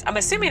prize. I'm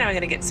assuming I'm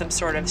going to get some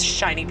sort of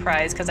shiny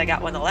prize because I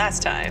got one the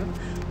last time,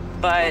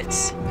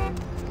 but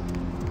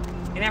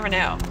you never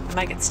know. I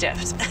might get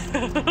stiffed.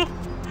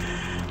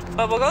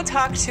 But we'll go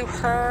talk to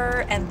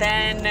her, and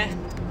then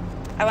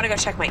I want to go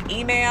check my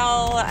email.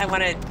 I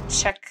want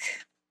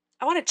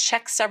to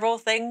check several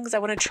things. I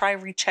want to try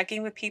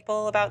rechecking with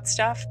people about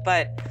stuff,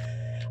 but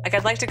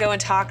I'd like to go and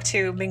talk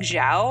to Ming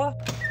Xiao.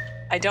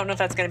 I don't know if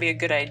that's going to be a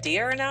good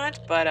idea or not,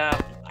 but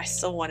I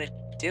still want to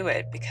do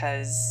it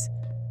because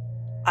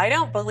I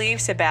don't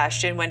believe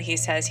Sebastian when he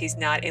says he's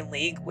not in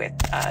league with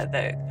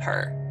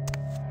her.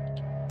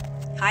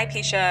 Hi,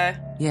 Pisha.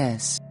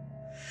 Yes.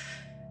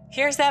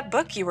 Here's that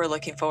book you were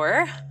looking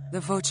for. The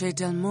Voce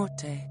del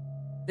Morte.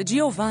 The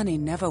Giovanni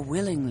never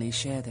willingly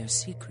share their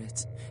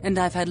secrets, and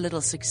I've had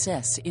little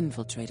success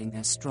infiltrating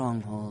their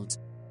strongholds.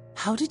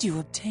 How did you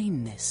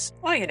obtain this?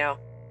 Well,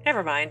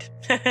 never mind.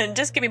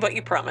 Just give me what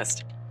you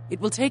promised.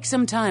 It will take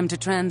some time to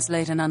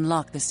translate and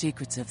unlock the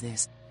secrets of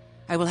this.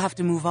 I will have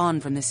to move on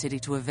from the city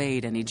to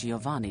evade any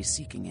Giovanni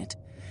seeking it.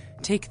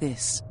 Take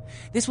this.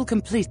 This will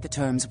complete the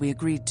terms we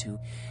agreed to,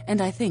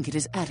 and I think it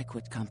is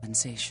adequate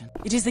compensation.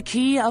 It is the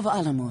key of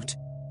Alamut.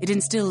 It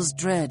instills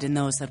dread in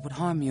those that would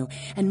harm you,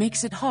 and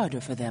makes it harder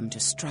for them to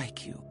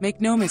strike you.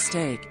 Make no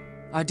mistake,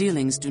 our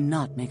dealings do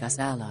not make us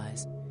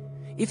allies.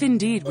 If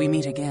indeed we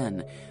meet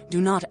again,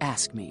 do not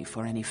ask me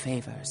for any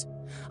favors.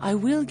 I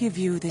will give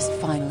you this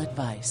final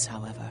advice,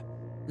 however.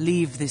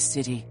 Leave this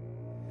city.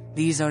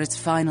 These are its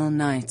final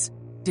nights.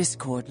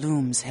 Discord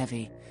looms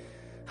heavy.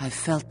 I've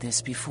felt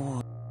this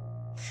before.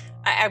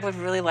 I would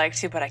really like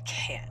to, but I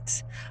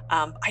can't.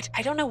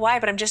 I don't know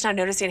why, but I'm just not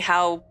noticing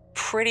how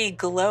pretty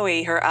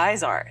glowy her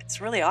eyes are. It's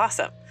really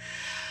awesome.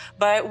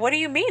 But what do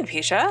you mean,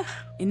 Pisha?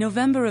 In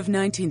November of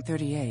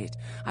 1938,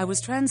 I was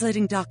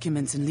translating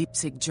documents in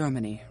Leipzig,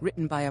 Germany,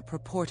 written by a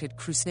purported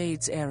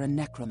Crusades-era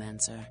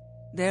necromancer.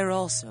 There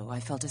also, I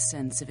felt a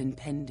sense of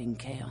impending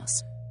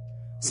chaos.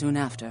 Soon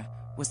after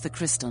was the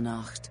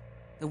Kristallnacht,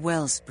 the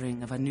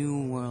wellspring of a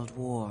new world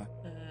war.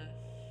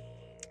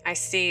 I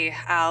see.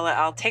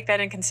 I'll take that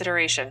in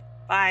consideration.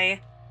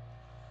 Bye.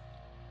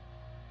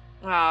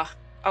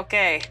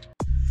 Okay.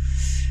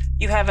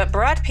 You have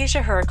brought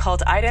Pisha her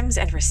occult items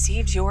and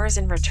received yours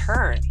in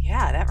return.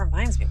 Yeah, that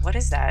reminds me. What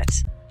is that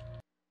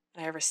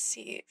I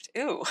received?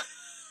 Ooh.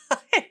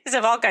 I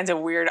have all kinds of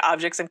weird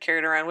objects I'm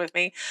carrying around with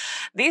me.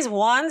 These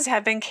wands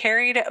have been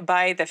carried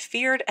by the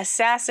feared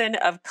assassin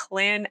of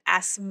Clan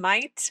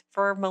Asmite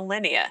for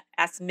millennia.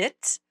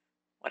 Asmit?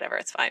 Whatever,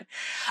 it's fine.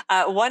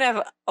 One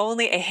of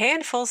only a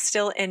handful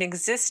still in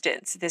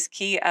existence. This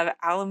key of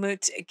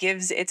Alamut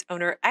gives its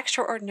owner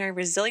extraordinary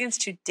resilience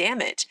to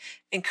damage,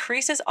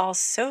 increases all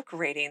soak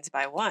ratings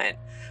by 1.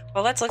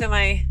 Well, let's look at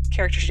my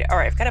character sheet. All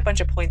right, I've got a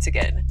bunch of points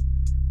again.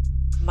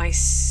 My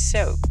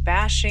soak,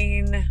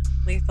 bashing,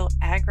 lethal,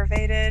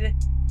 aggravated.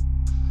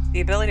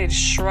 The ability to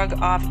shrug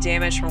off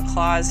damage from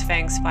claws,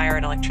 fangs, fire,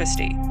 and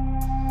electricity.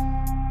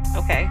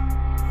 Okay.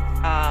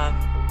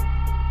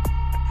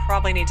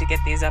 Probably need to get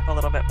these up a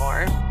little bit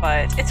more,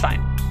 but it's fine.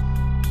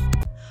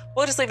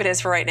 We'll just leave it as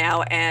for right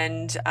now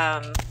and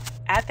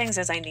add things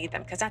as I need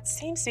them, because that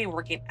seems to be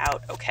working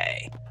out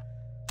okay.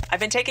 I've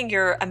been taking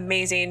your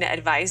amazing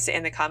advice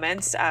in the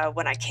comments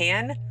when I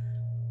can,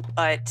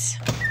 but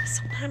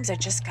sometimes I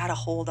just gotta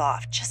hold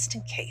off just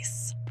in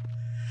case.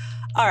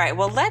 All right,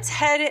 well, let's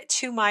head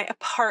to my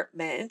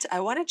apartment. I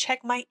want to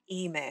check my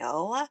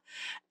email,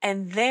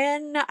 and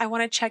then I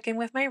want to check in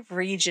with my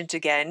regent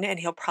again, and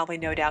he'll probably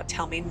no doubt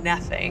tell me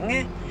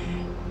nothing.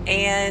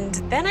 And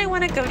then I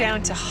want to go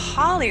down to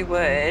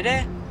Hollywood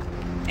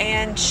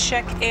and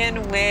check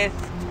in with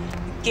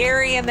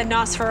Gary and the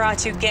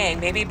Nosferatu gang.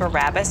 Maybe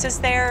Barabbas is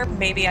there.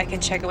 Maybe I can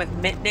check in with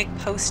Mitnick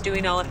post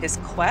doing all of his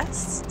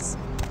quests.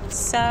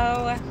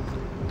 So,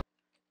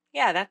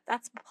 yeah,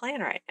 that's the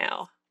plan right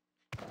now.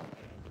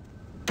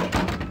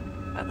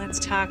 But let's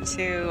talk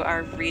to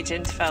our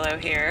regent fellow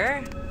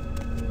here.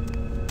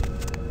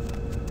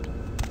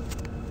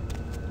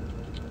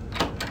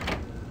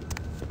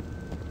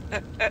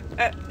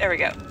 There we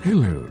go.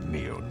 Hello,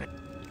 Neon.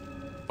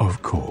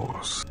 Of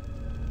course.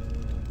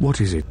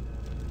 What is it?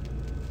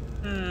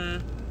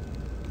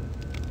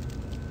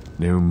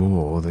 No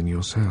more than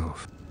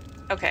yourself.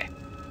 Okay.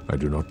 I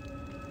do not.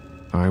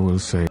 I will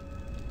say.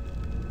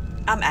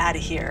 I'm out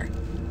of here.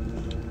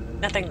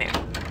 Nothing new.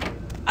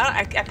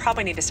 I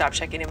probably need to stop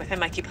checking in with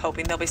him. I keep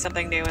hoping there'll be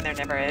something new and there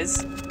never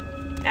is.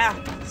 Ah,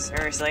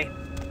 seriously.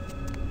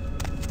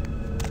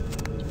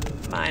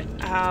 Come on.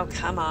 Oh,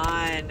 come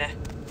on.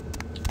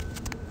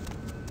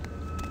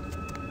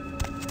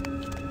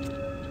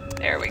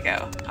 There we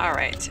go. All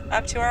right.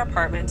 Up to our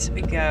apartment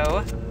we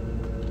go.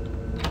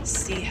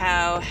 See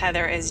how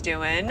Heather is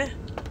doing.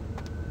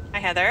 Hi,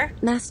 Heather.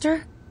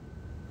 Master?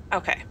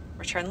 Okay.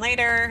 Return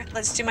later.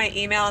 Let's do my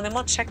email and then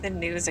we'll check the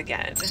news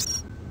again.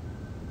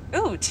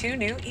 Ooh, 2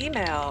 new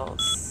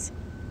emails.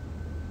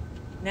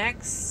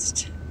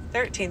 Next.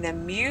 13. The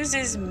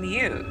Muse's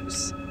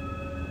Muse.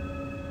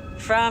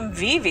 From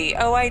Vivi.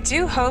 Oh, I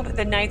do hope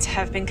the nights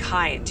have been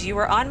kind. You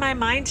were on my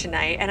mind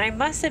tonight, and I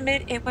must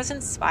admit it was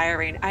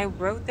inspiring. I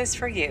wrote this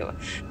for you.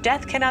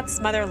 Death cannot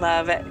smother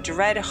love.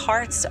 Dread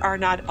hearts are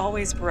not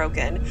always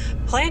broken.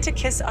 Plant a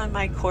kiss on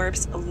my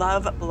corpse.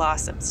 Love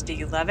blossoms. Do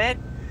you love it?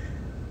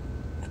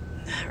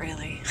 Not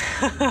really.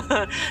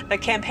 The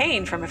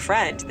campaign from a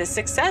friend. The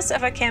success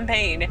of a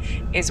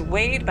campaign is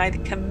weighed by the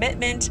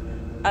commitment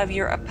of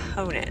your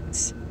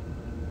opponent.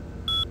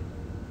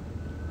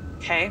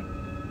 Okay.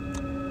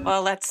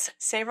 Well, let's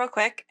save real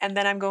quick, and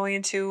then I'm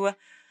going to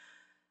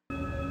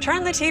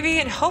turn the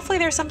TV, and hopefully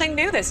there's something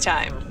new this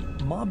time.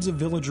 Mobs of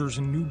villagers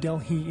in New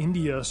Delhi,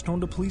 India,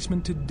 stoned a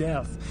policeman to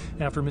death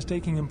after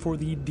mistaking him for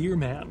the Deer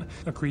Man,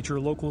 a creature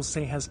locals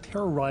say has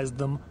terrorized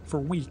them for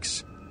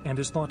weeks, and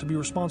is thought to be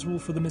responsible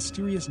for the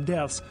mysterious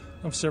deaths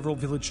of several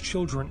village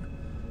children.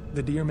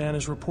 The Deer Man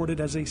is reported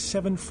as a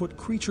 7-foot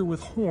creature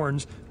with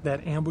horns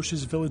that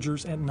ambushes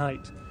villagers at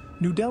night.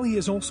 New Delhi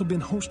has also been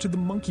host to the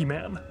Monkey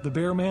Man, the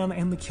Bear Man,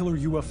 and the Killer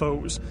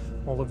UFOs,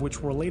 all of which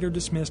were later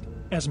dismissed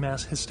as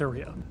mass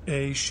hysteria.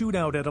 A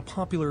shootout at a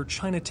popular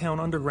Chinatown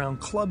underground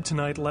club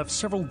tonight left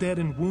several dead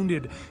and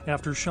wounded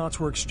after shots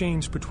were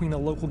exchanged between a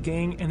local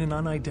gang and an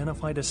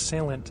unidentified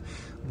assailant.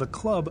 The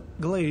club,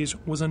 Glaze,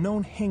 was a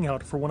known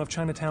hangout for one of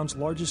Chinatown's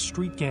largest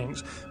street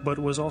gangs, but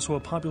was also a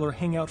popular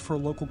hangout for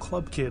local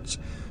club kids.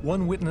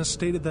 One witness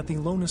stated that the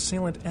lone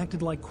assailant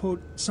acted like,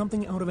 quote,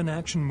 something out of an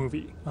action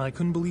movie. I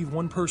couldn't believe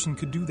one person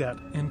could do that,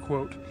 end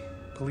quote.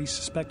 Police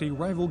suspect a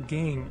rival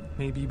gang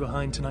may be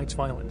behind tonight's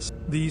violence.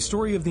 The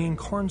story of the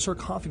Ankaran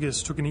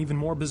sarcophagus took an even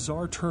more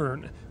bizarre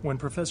turn when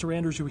Professor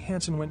Anders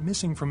Johansen went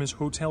missing from his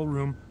hotel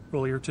room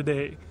earlier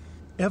today.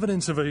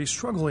 Evidence of a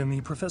struggle in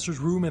the professor's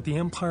room at the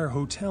Empire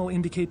Hotel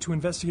indicate to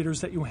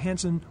investigators that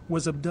Johansen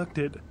was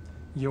abducted.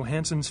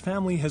 Johansen's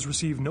family has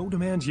received no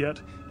demands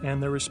yet,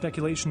 and there is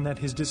speculation that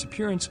his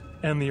disappearance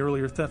and the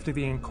earlier theft of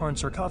the Ankaran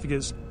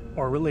sarcophagus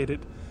are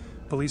related.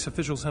 Police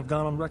officials have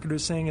gone on record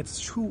as saying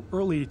it's too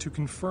early to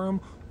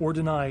confirm or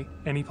deny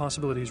any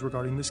possibilities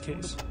regarding this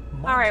case.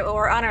 All right, well,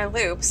 we're on our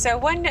loop. So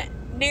one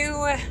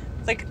new,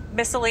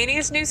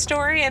 miscellaneous news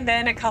story, and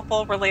then a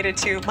couple related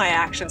to my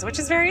actions, which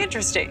is very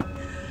interesting.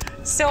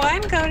 So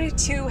I'm going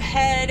to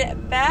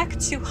head back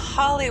to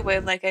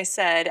Hollywood, like I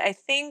said. I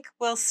think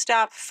we'll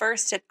stop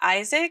first at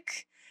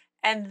Isaac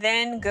and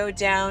then go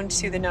down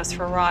to the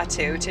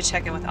Nosferatu to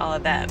check in with all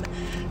of them.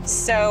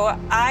 So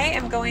I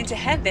am going to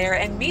head there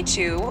and meet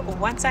you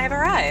once I've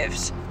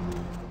arrived.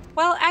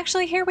 Well,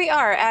 actually, here we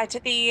are at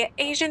the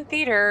Asian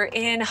Theater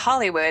in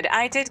Hollywood.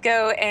 I did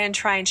go and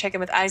try and check in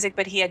with Isaac,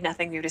 but he had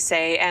nothing new to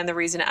say. And the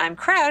reason I'm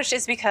crouched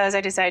is because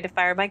I decided to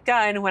fire my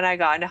gun when I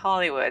got into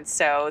Hollywood.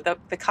 So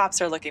the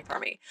cops are looking for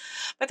me.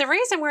 But the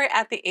reason we're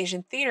at the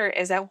Asian Theater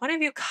is that one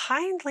of you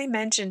kindly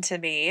mentioned to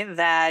me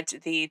that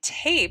the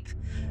tape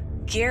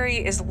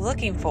Gary is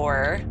looking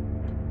for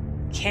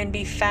can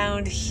be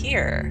found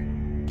here.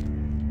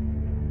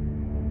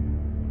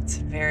 It's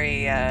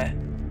very,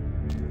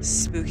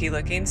 spooky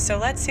looking. So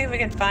let's see if we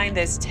can find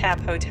this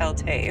Tap Hotel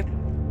tape.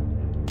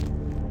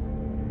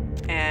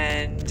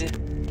 And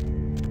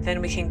then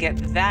we can get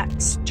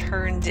that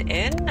turned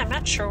in. I'm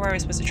not sure where I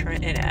was supposed to turn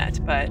it in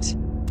at, but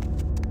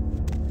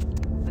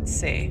let's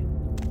see.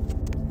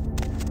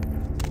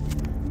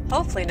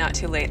 Hopefully not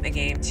too late in the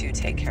game to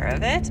take care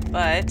of it,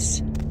 but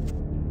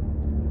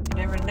you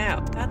never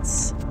know.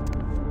 That's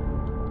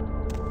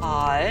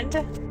odd.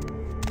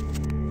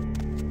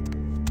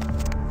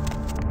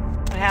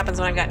 What happens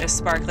when I've got no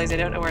sparklies? I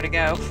don't know where to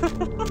go.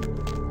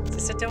 Is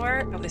this a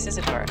door? Oh, this is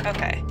a door.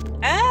 Okay.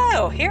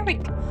 Oh, here we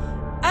go.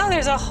 Oh,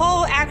 there's a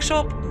whole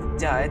actual...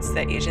 Duh, it's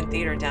the Asian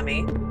Theater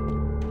dummy.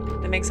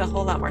 That makes a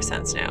whole lot more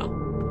sense now.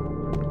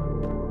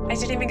 I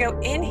didn't even go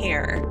in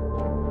here.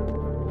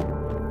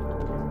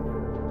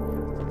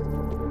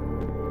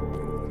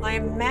 I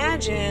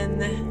imagine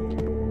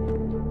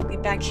be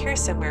back here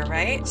somewhere,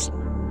 right?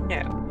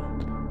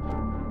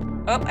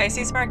 No. Oh, I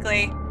see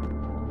sparkly.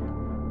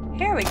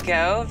 Here we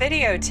go.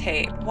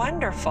 Videotape.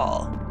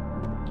 Wonderful.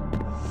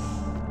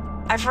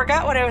 I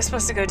forgot what I was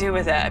supposed to go do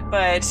with that,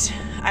 but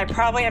I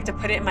probably have to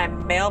put it in my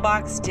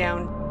mailbox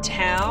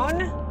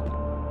downtown,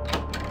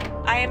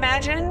 I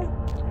imagine.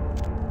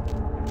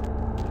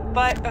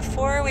 But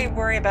before we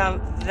worry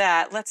about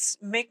that, let's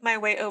make my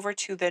way over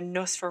to the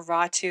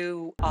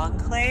Nosferatu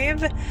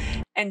Enclave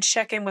and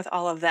check in with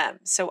all of them.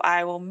 So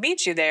I will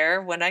meet you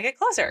there when I get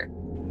closer.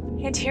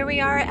 And here we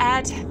are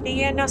at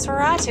the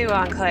Nosferatu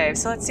Enclave.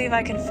 So let's see if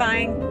I can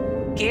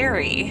find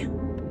Gary.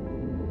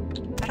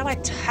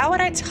 How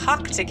would I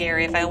talk to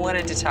Gary if I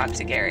wanted to talk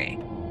to Gary?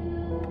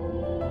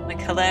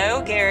 Like,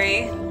 hello,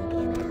 Gary.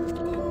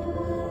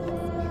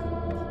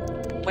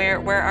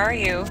 Where are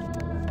you?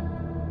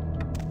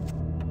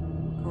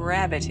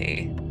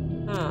 Gravity.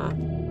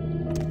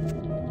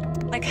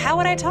 Like, how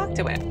would I talk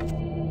to him?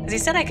 Because he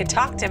said I could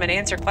talk to him and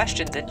answer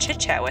questions and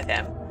chit-chat with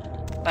him.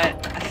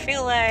 But I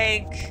feel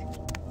like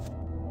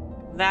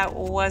that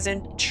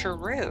wasn't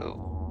true.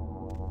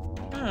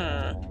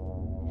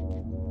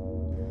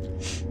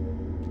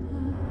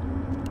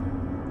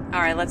 All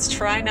right, let's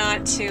try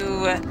not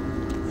to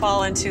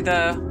fall into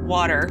the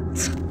water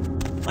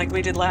like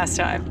we did last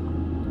time.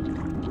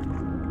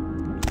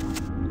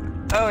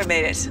 Oh, we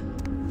made it.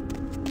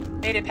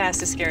 Made it past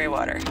the scary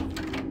water.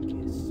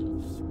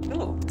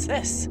 Ooh, what's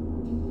this?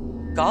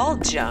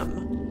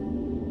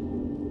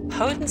 Gall-jum.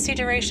 Potency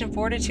duration,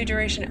 fortitude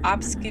duration,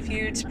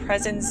 obscute,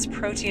 presence,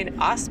 protein,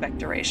 aspect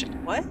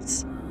duration.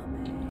 What?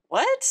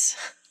 What?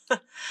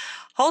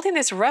 Holding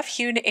this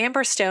rough-hewn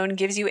amber stone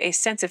gives you a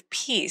sense of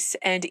peace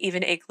and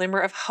even a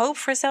glimmer of hope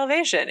for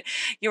salvation.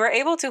 You are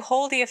able to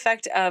hold the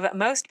effect of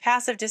most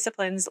passive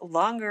disciplines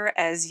longer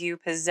as you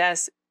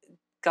possess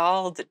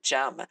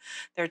Gall-jum.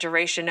 Their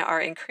duration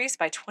are increased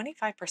by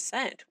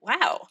 25%.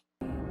 Wow.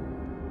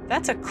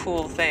 That's a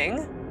cool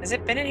thing. Has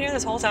it been in here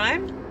this whole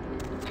time?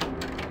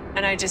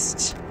 And I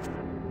just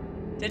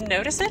didn't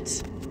notice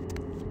it?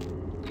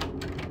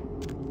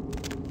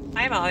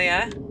 Hi,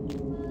 Imalia.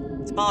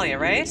 It's Imalia,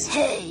 right?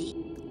 Hey.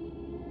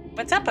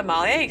 What's up,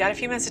 Imalia? You got a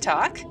few minutes to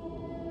talk?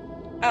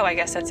 Oh, I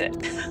guess that's it.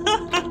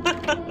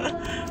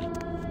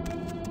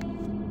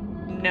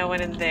 No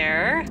one in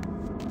there.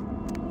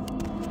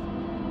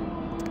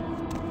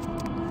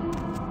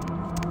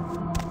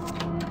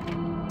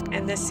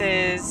 And this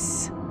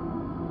is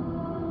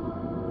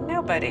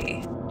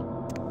nobody.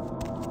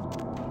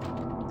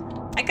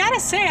 I gotta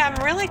say, I'm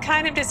really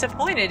kind of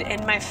disappointed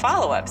in my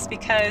follow-ups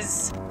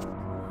because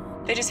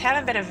they just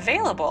haven't been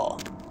available.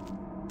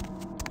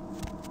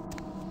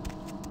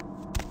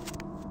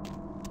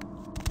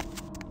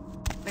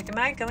 Like, am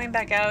I going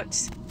back out?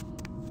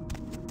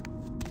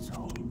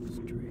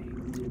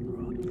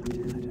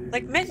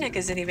 Like, Mitnick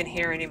isn't even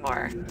here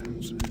anymore.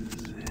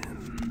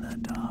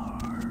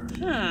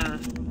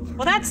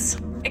 Well, that's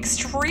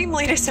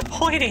extremely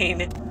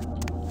disappointing.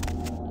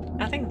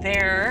 Nothing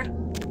there.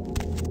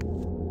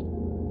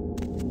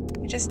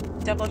 You just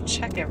double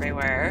check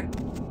everywhere.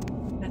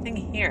 Nothing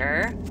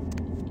here.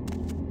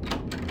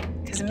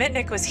 Because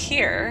Mitnick was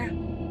here.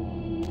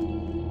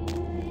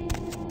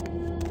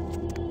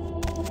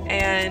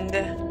 And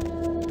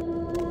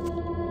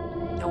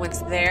no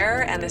one's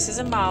there. And this is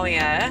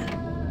Imalia.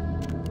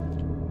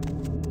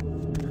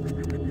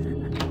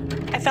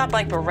 I thought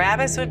like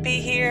Barabbas would be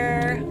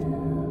here.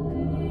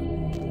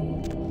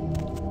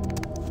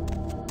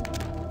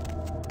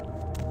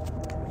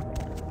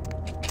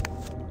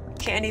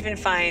 Can't even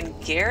find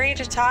Gary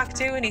to talk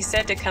to, and he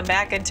said to come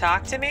back and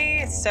talk to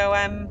me, so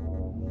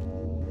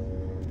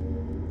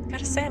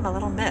gotta say I'm a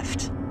little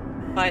miffed.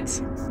 But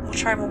we'll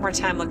try one more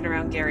time looking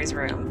around Gary's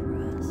room.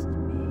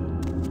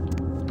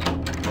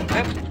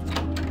 Oh.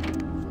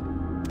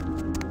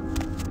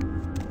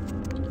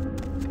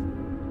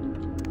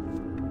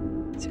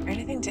 Is there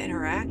anything to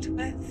interact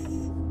with?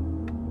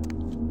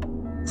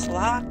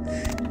 Clock?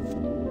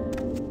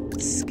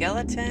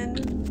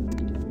 Skeleton?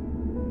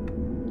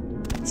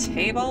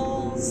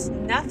 Tables?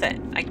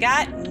 Nothing. I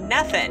got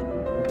nothing.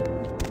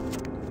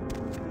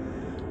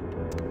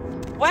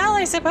 Well,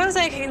 I suppose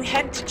I can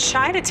head to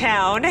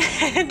Chinatown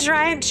and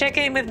try and check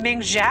in with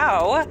Ming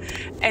Xiao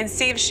and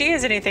see if she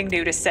has anything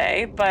new to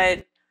say,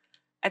 but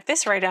at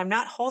this rate, I'm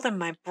not holding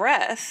my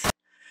breath.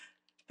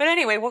 But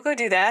anyway, we'll go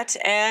do that,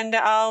 and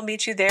I'll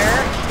meet you there.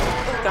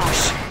 Oh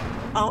gosh.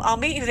 I'll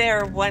meet you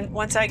there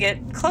once I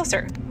get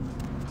closer.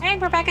 And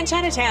we're back in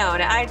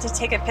Chinatown. I had to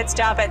take a pit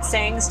stop at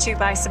Sang's to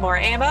buy some more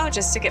ammo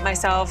just to get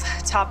myself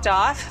topped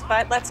off.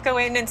 But let's go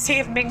in and see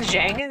if Ming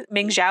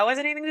Xiao has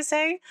anything to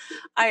say.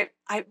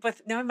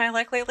 With knowing my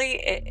luck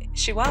lately,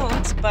 she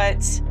won't,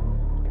 but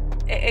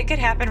it could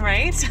happen,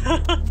 right?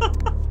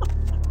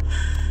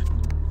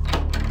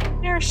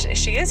 There,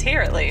 she is here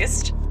at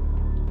least.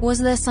 Was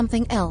there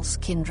something else,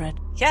 Kindred?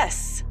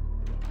 Yes.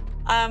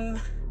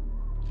 I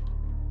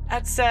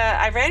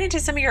ran into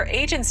some of your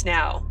agents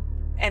now.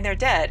 And they're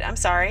dead. I'm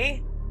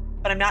sorry,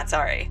 but I'm not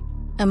sorry.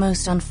 A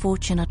most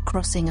unfortunate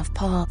crossing of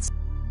paths.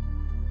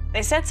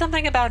 They said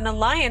something about an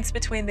alliance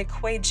between the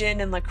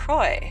kuei-jin and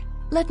LaCroix.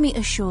 Let me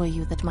assure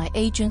you that my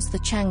agents, the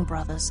Chang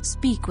brothers,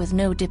 speak with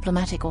no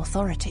diplomatic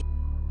authority.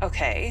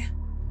 Okay.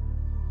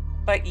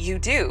 But you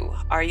do.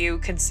 Are you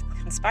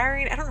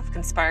conspiring? I don't know if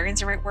conspiring is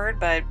the right word,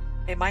 but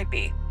it might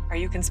be. Are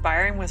you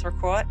conspiring with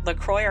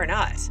LaCroix or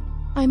not?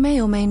 I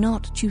may or may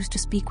not choose to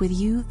speak with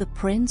you, the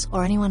prince,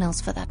 or anyone else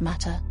for that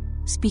matter.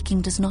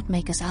 Speaking does not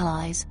make us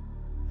allies.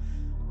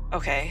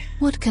 Okay.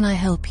 What can I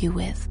help you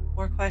with?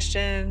 More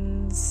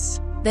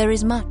questions? There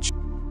is much.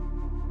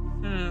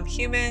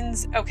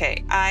 Humans.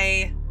 Okay,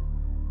 I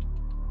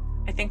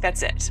think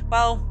that's it.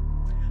 Well,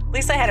 at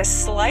least I had a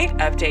slight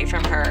update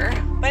from her.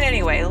 But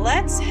anyway,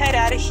 let's head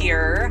out of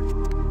here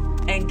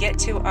and get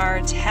to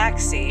our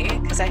taxi,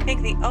 because I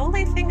think the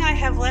only thing I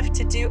have left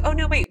to do... Oh,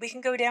 no, wait. We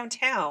can go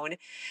downtown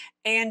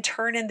and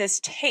turn in this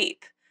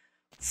tape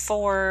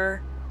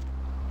for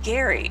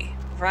Gary,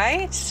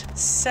 right?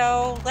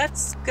 So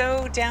let's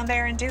go down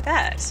there and do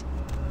that.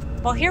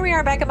 Well, here we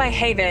are back at my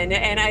haven,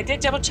 and I did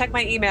double check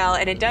my email,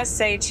 and it does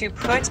say to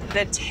put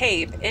the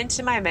tape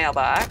into my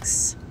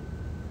mailbox.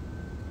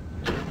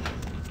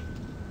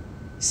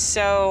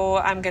 So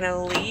I'm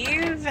gonna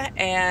leave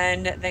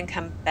and then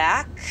come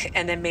back,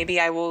 and then maybe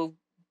I will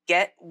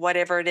get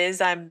whatever it is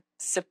I'm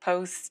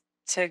supposed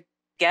to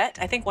get.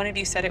 I think one of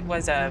you said it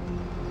was a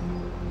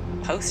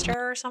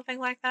poster or something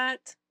like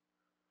that.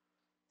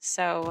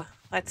 So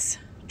let's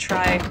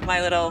try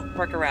my little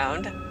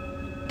workaround.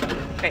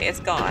 Okay, it's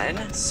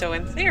gone. So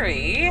in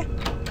theory,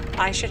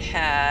 I should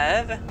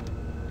have...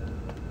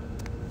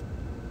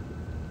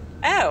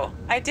 Oh,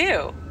 I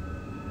do.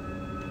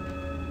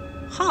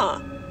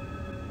 Huh.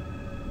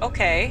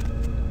 Okay.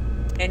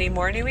 Any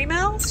more new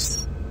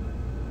emails?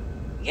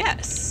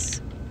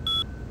 Yes.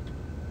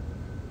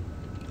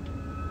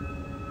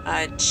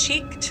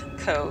 Cheeked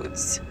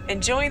codes.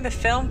 Enjoying the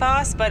film,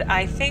 boss, but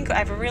I think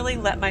I've really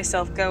let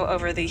myself go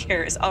over the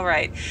years. All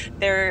right.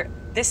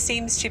 This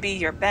seems to be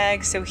your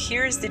bag, so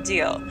here's the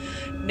deal.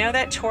 Know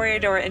that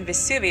Toreador and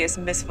Vesuvius,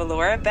 Miss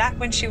Velour, back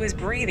when she was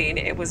breathing,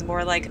 it was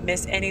more like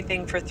Miss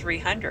Anything for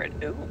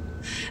 300. Ooh.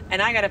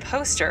 And I got a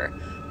poster.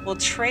 We'll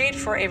trade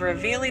for a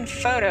revealing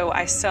photo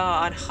I saw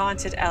on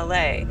Haunted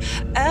LA.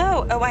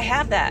 Oh, I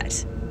have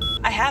that.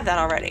 I have that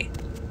already.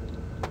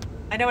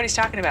 I know what he's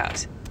talking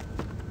about.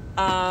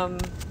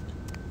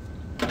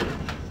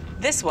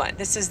 This one.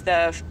 This is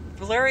the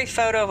blurry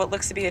photo of what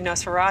looks to be a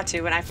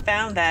Nosferatu, and I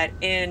found that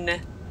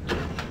in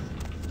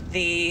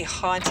the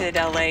Haunted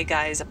LA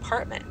guy's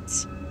apartment.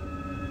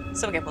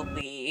 So we're gonna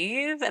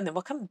leave, and then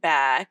we'll come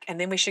back, and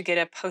then we should get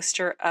a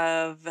poster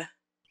of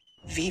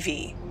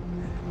Vivi.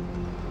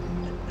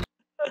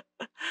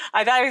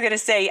 I thought I was gonna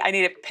say I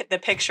need the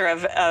picture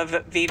of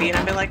Vivi, and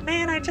I've been like,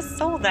 man, I just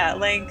sold that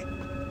like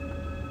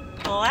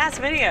the last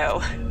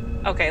video.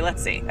 Okay,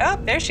 let's see. Oh,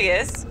 there she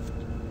is.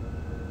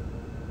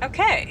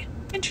 Okay,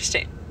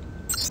 interesting.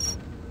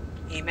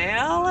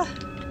 Email.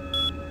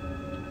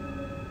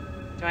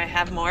 Do I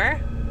have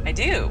more? I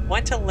do.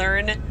 Want to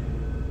learn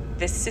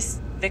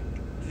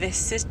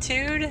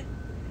vicissitude?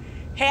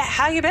 Hey,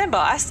 how you been,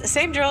 boss?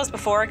 Same drill as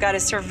before. Got a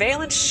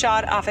surveillance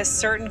shot off a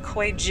certain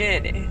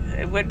kuei-jin.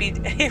 It would be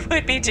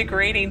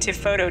degrading to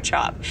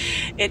Photoshop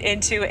it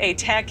into a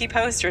tacky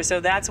poster, so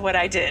that's what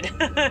I did.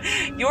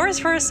 Yours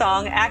for a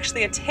song,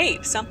 actually a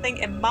tape, something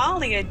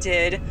Imalia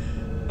did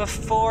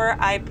before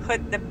I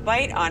put the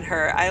bite on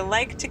her. I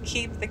like to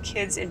keep the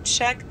kids in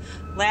check.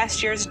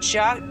 Last year's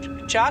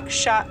Jock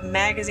Shot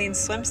magazine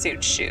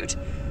swimsuit shoot.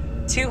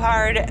 Too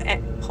hard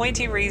and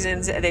pointy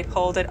reasons they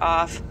pulled it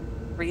off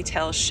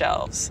retail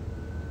shelves.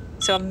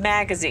 So a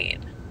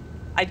magazine.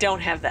 I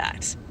don't have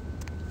that.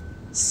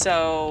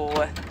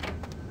 So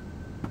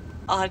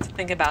I'll have to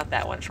think about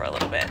that one for a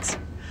little bit.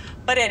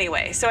 But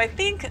anyway, so I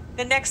think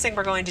the next thing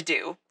we're going to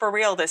do, for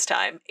real this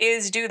time,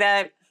 is do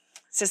that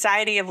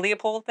Society of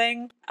Leopold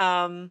thing.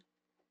 Let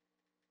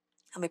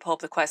me pull up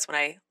the quest when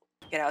I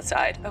get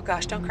outside. Oh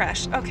gosh, don't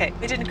crash. Okay,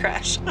 we didn't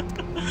crash.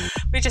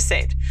 We just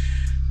saved.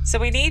 So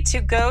we need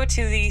to go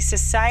to the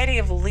Society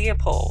of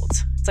Leopold.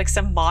 It's like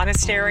some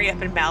monastery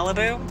up in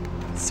Malibu.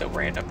 It's so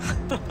random.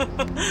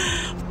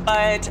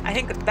 But I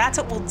think that's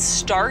what we'll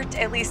start,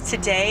 at least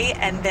today,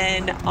 and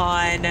then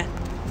on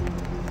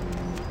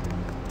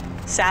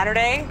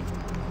Saturday,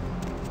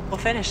 we'll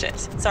finish it.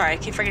 Sorry, I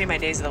keep forgetting my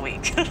days of the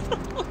week.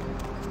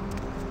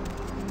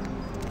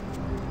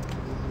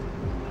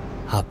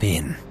 Hop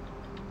in.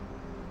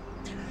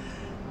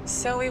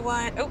 So we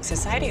want... Oh,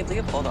 Society of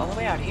Leopold all the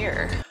way out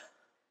here.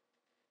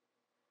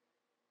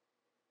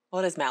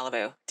 What is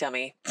Malibu?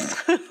 Dummy. All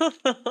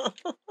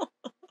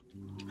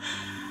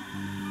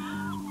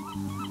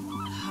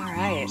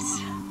right.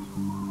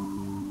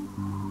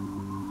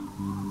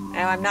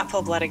 Oh, I'm not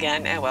full blood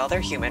again. Oh, well,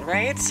 they're human,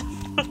 right?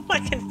 I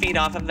can feed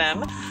off of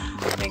them.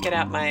 Let me get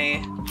out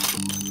my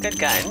good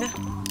gun.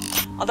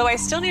 Although I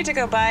still need to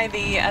go buy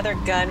the other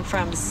gun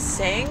from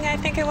Sing, I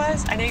think it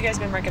was. I know you guys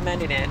have been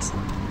recommending it.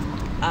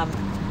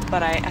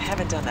 But I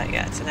haven't done that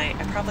yet, and I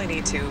probably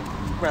need to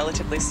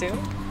relatively soon.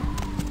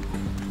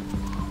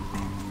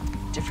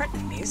 Different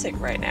music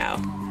right now.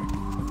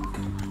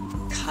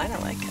 kind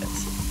of like it.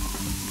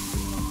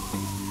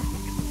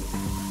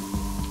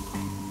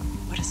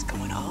 What is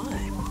going on?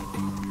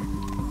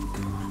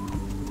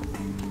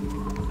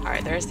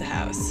 Alright, there's the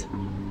house.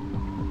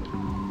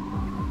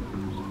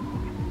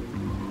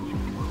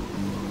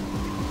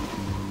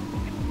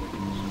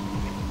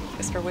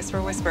 Whisper,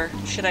 whisper, whisper.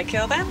 Should I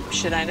kill them?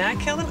 Should I not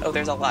kill them? Oh,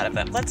 there's a lot of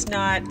them. Let's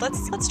try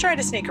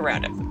to sneak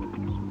around him.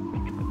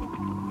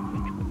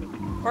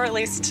 Or at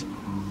least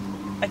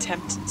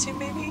attempt to,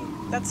 maybe?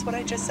 That's what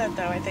I just said,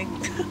 though, I think.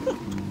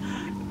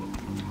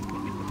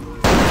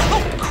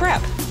 Oh,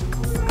 crap!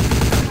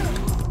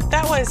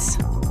 That was...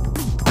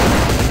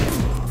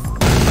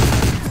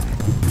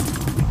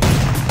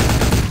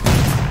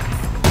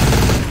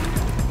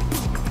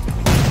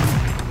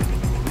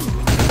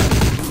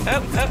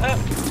 Oh, oh, oh.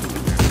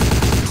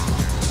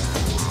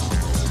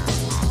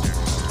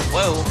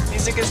 Whoa,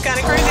 music is kind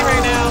of crazy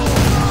right now.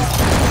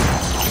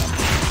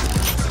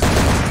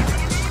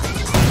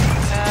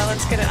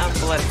 Let's get it on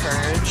Blood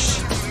Purge.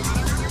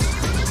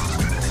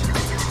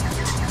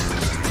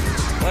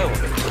 Whoa.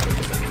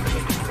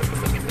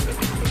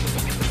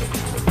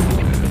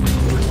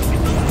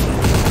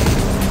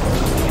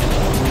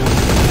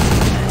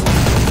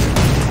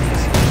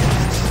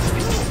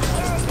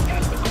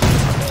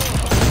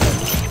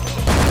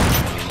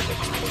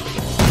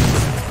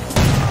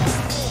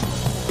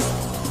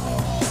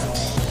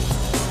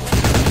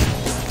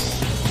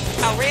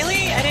 Oh,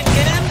 really? I didn't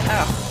get him?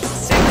 Oh,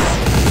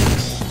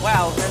 6.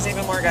 Wow, there's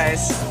even more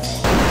guys.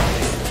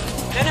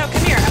 No, no,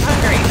 come here. I'm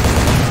hungry.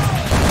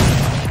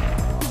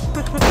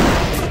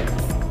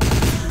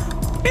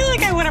 I feel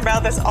like I went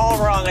about this all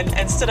wrong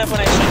and stood up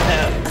when I shouldn't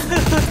have.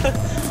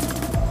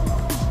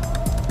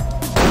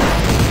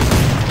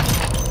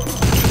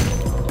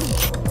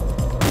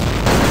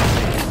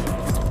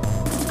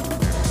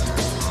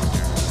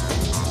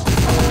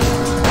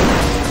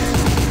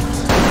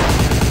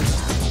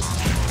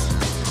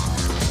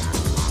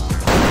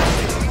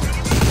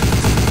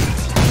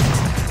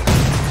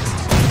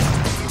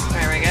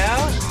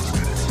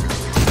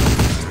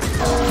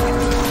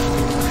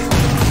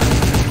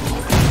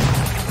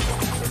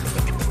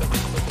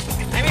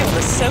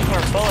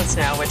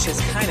 Now, which is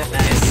kind of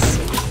nice.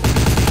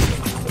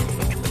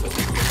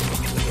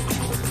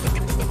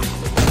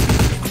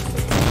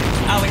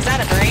 Oh, is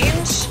that a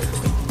range?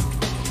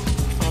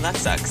 Oh, that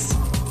sucks.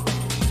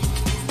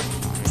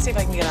 Let's see if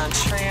I can get on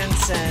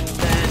trance and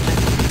then...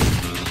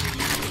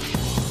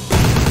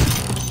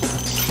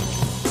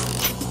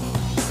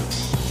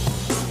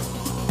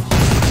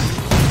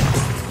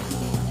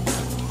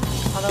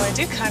 Although I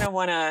do kind of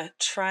want to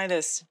try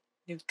this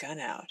new gun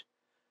out.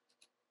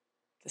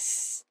 The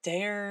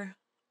Stare...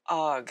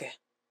 Og.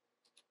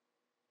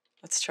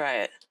 Let's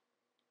try it.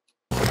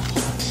 Ooh,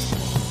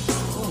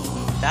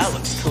 that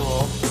looks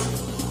cool.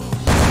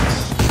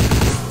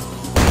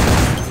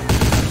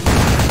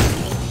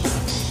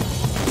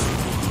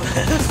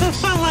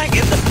 I like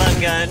it, the fun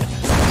gun.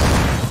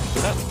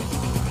 Oh.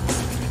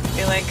 I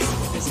feel like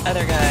there's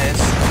other guys.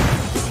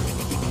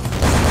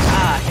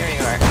 Ah, here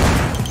you are.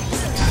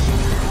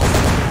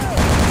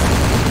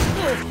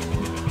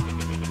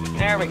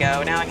 There we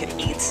go. Now I can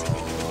eat.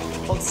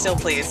 Hold still,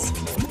 please.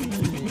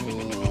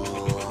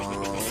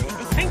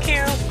 Thank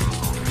you.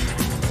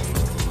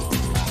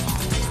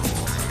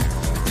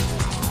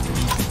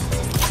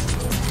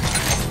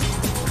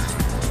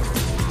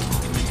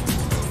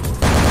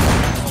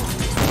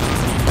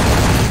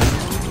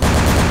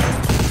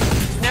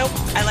 Nope,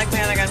 I like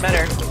my other gun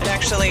better. It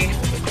actually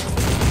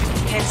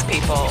hits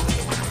people.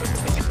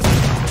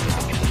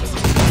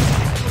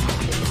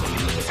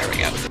 There we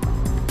go.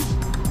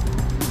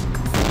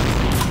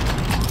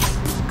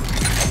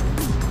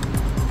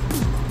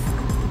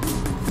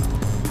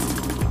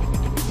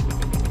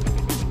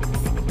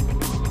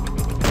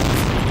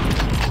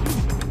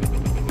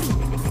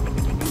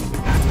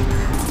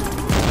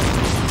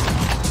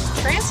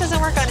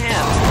 Doesn't work on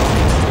him.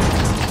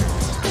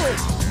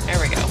 There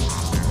we go.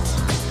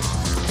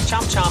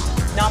 Chomp chomp.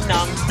 Nom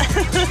nom.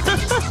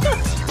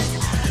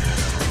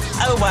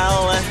 Oh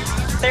well.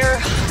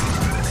 They're...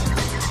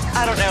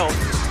 I don't know.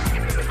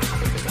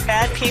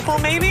 Bad people,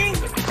 maybe?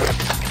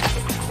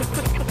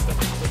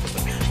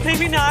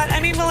 Maybe not.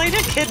 I mean, well, I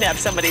did kidnap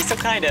somebody, so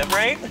kind of,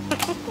 right?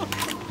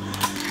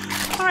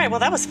 Alright, well,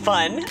 that was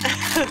fun.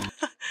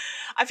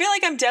 I feel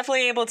like I'm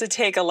definitely able to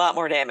take a lot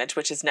more damage,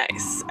 which is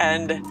nice.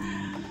 And...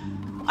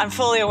 I'm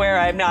fully aware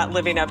I'm not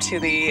living up to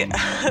the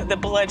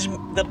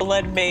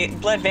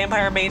blood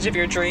vampire mage of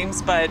your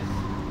dreams, but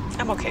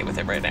I'm okay with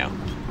it right now.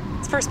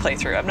 It's first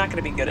playthrough. I'm not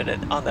going to be good at it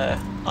on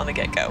the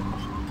get-go.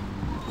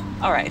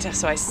 All right,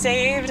 so I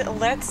saved.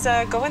 Let's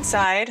go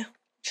inside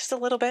just a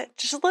little bit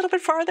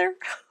farther.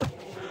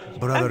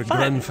 Brother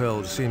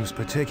Grunfeld seems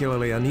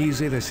particularly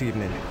uneasy this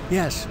evening.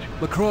 Yes,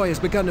 LaCroix has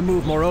begun to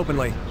move more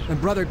openly,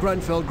 and Brother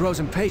Grunfeld grows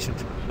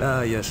impatient.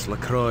 Ah, yes,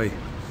 LaCroix.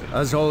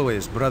 As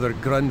always, Brother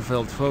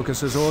Grunfeld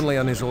focuses only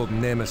on his old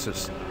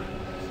nemesis.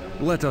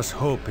 Let us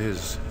hope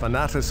his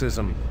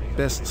fanaticism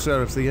best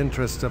serves the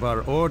interests of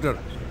our order,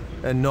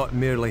 and not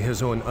merely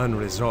his own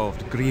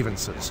unresolved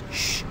grievances.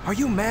 Shh! Are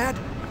you mad?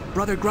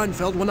 Brother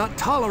Grunfeld will not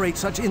tolerate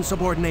such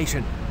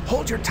insubordination.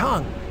 Hold your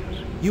tongue.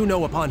 You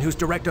know upon whose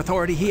direct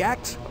authority he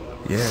acts?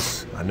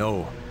 Yes, I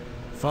know.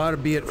 Far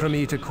be it from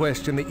me to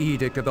question the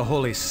edict of the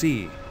Holy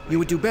See. You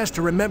would do best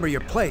to remember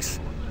your place.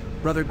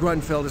 Brother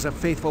Grunfeld is a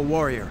faithful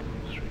warrior.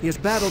 He has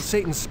battled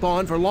Satan's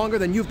spawn for longer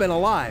than you've been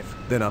alive.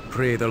 Then I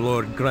pray the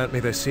Lord grant me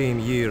the same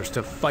years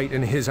to fight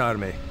in his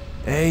army.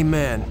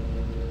 Amen.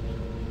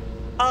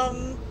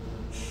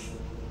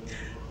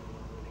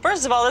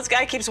 First of all, this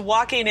guy keeps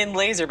walking in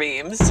laser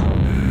beams. Ow,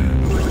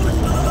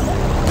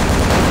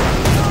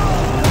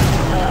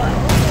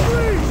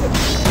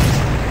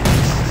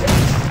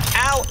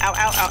 ow,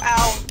 ow, ow,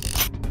 ow.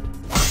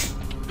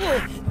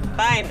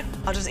 Fine,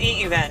 I'll just eat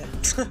you then.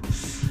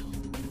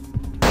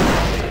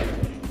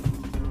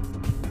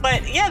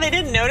 But yeah, they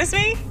didn't notice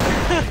me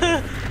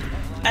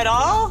at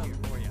all.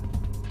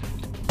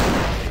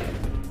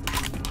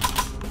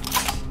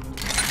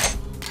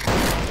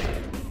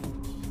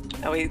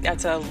 Oh, wait,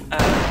 that's a.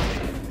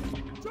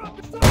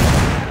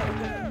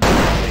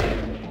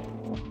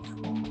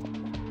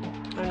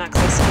 I'm not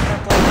close enough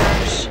for blood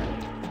rush.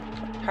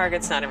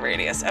 Target's not in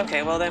radius.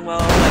 Okay, well then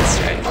let's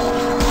try.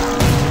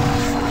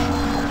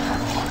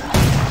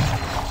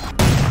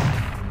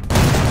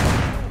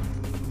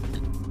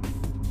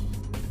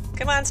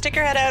 Come on, stick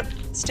your head out.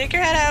 Stick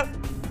your head out.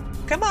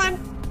 Come on.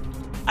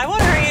 I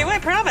won't hurt you, I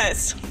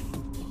promise.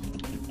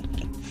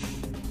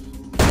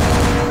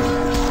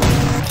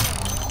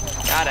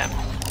 Got him.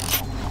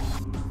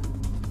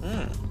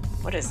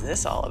 What is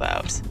this all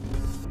about?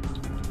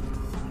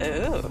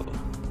 Ooh.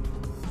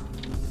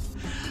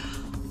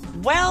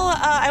 Well,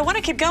 I want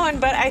to keep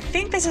going, but I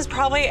think this is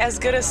probably as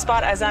good a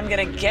spot as I'm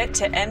going to get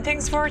to end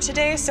things for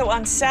today. So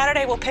on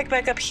Saturday, we'll pick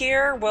back up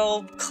here.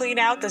 We'll clean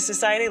out the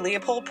Society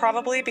Leopold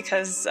probably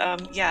because,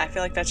 yeah, I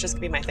feel like that's just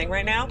going to be my thing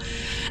right now.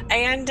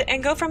 And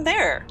go from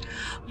there.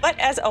 But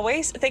as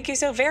always, thank you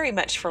so very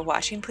much for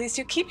watching. Please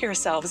do keep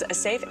yourselves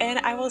safe, and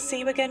I will see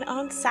you again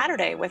on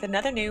Saturday with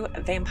another new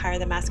Vampire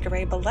the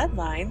Masquerade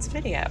Bloodlines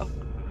video.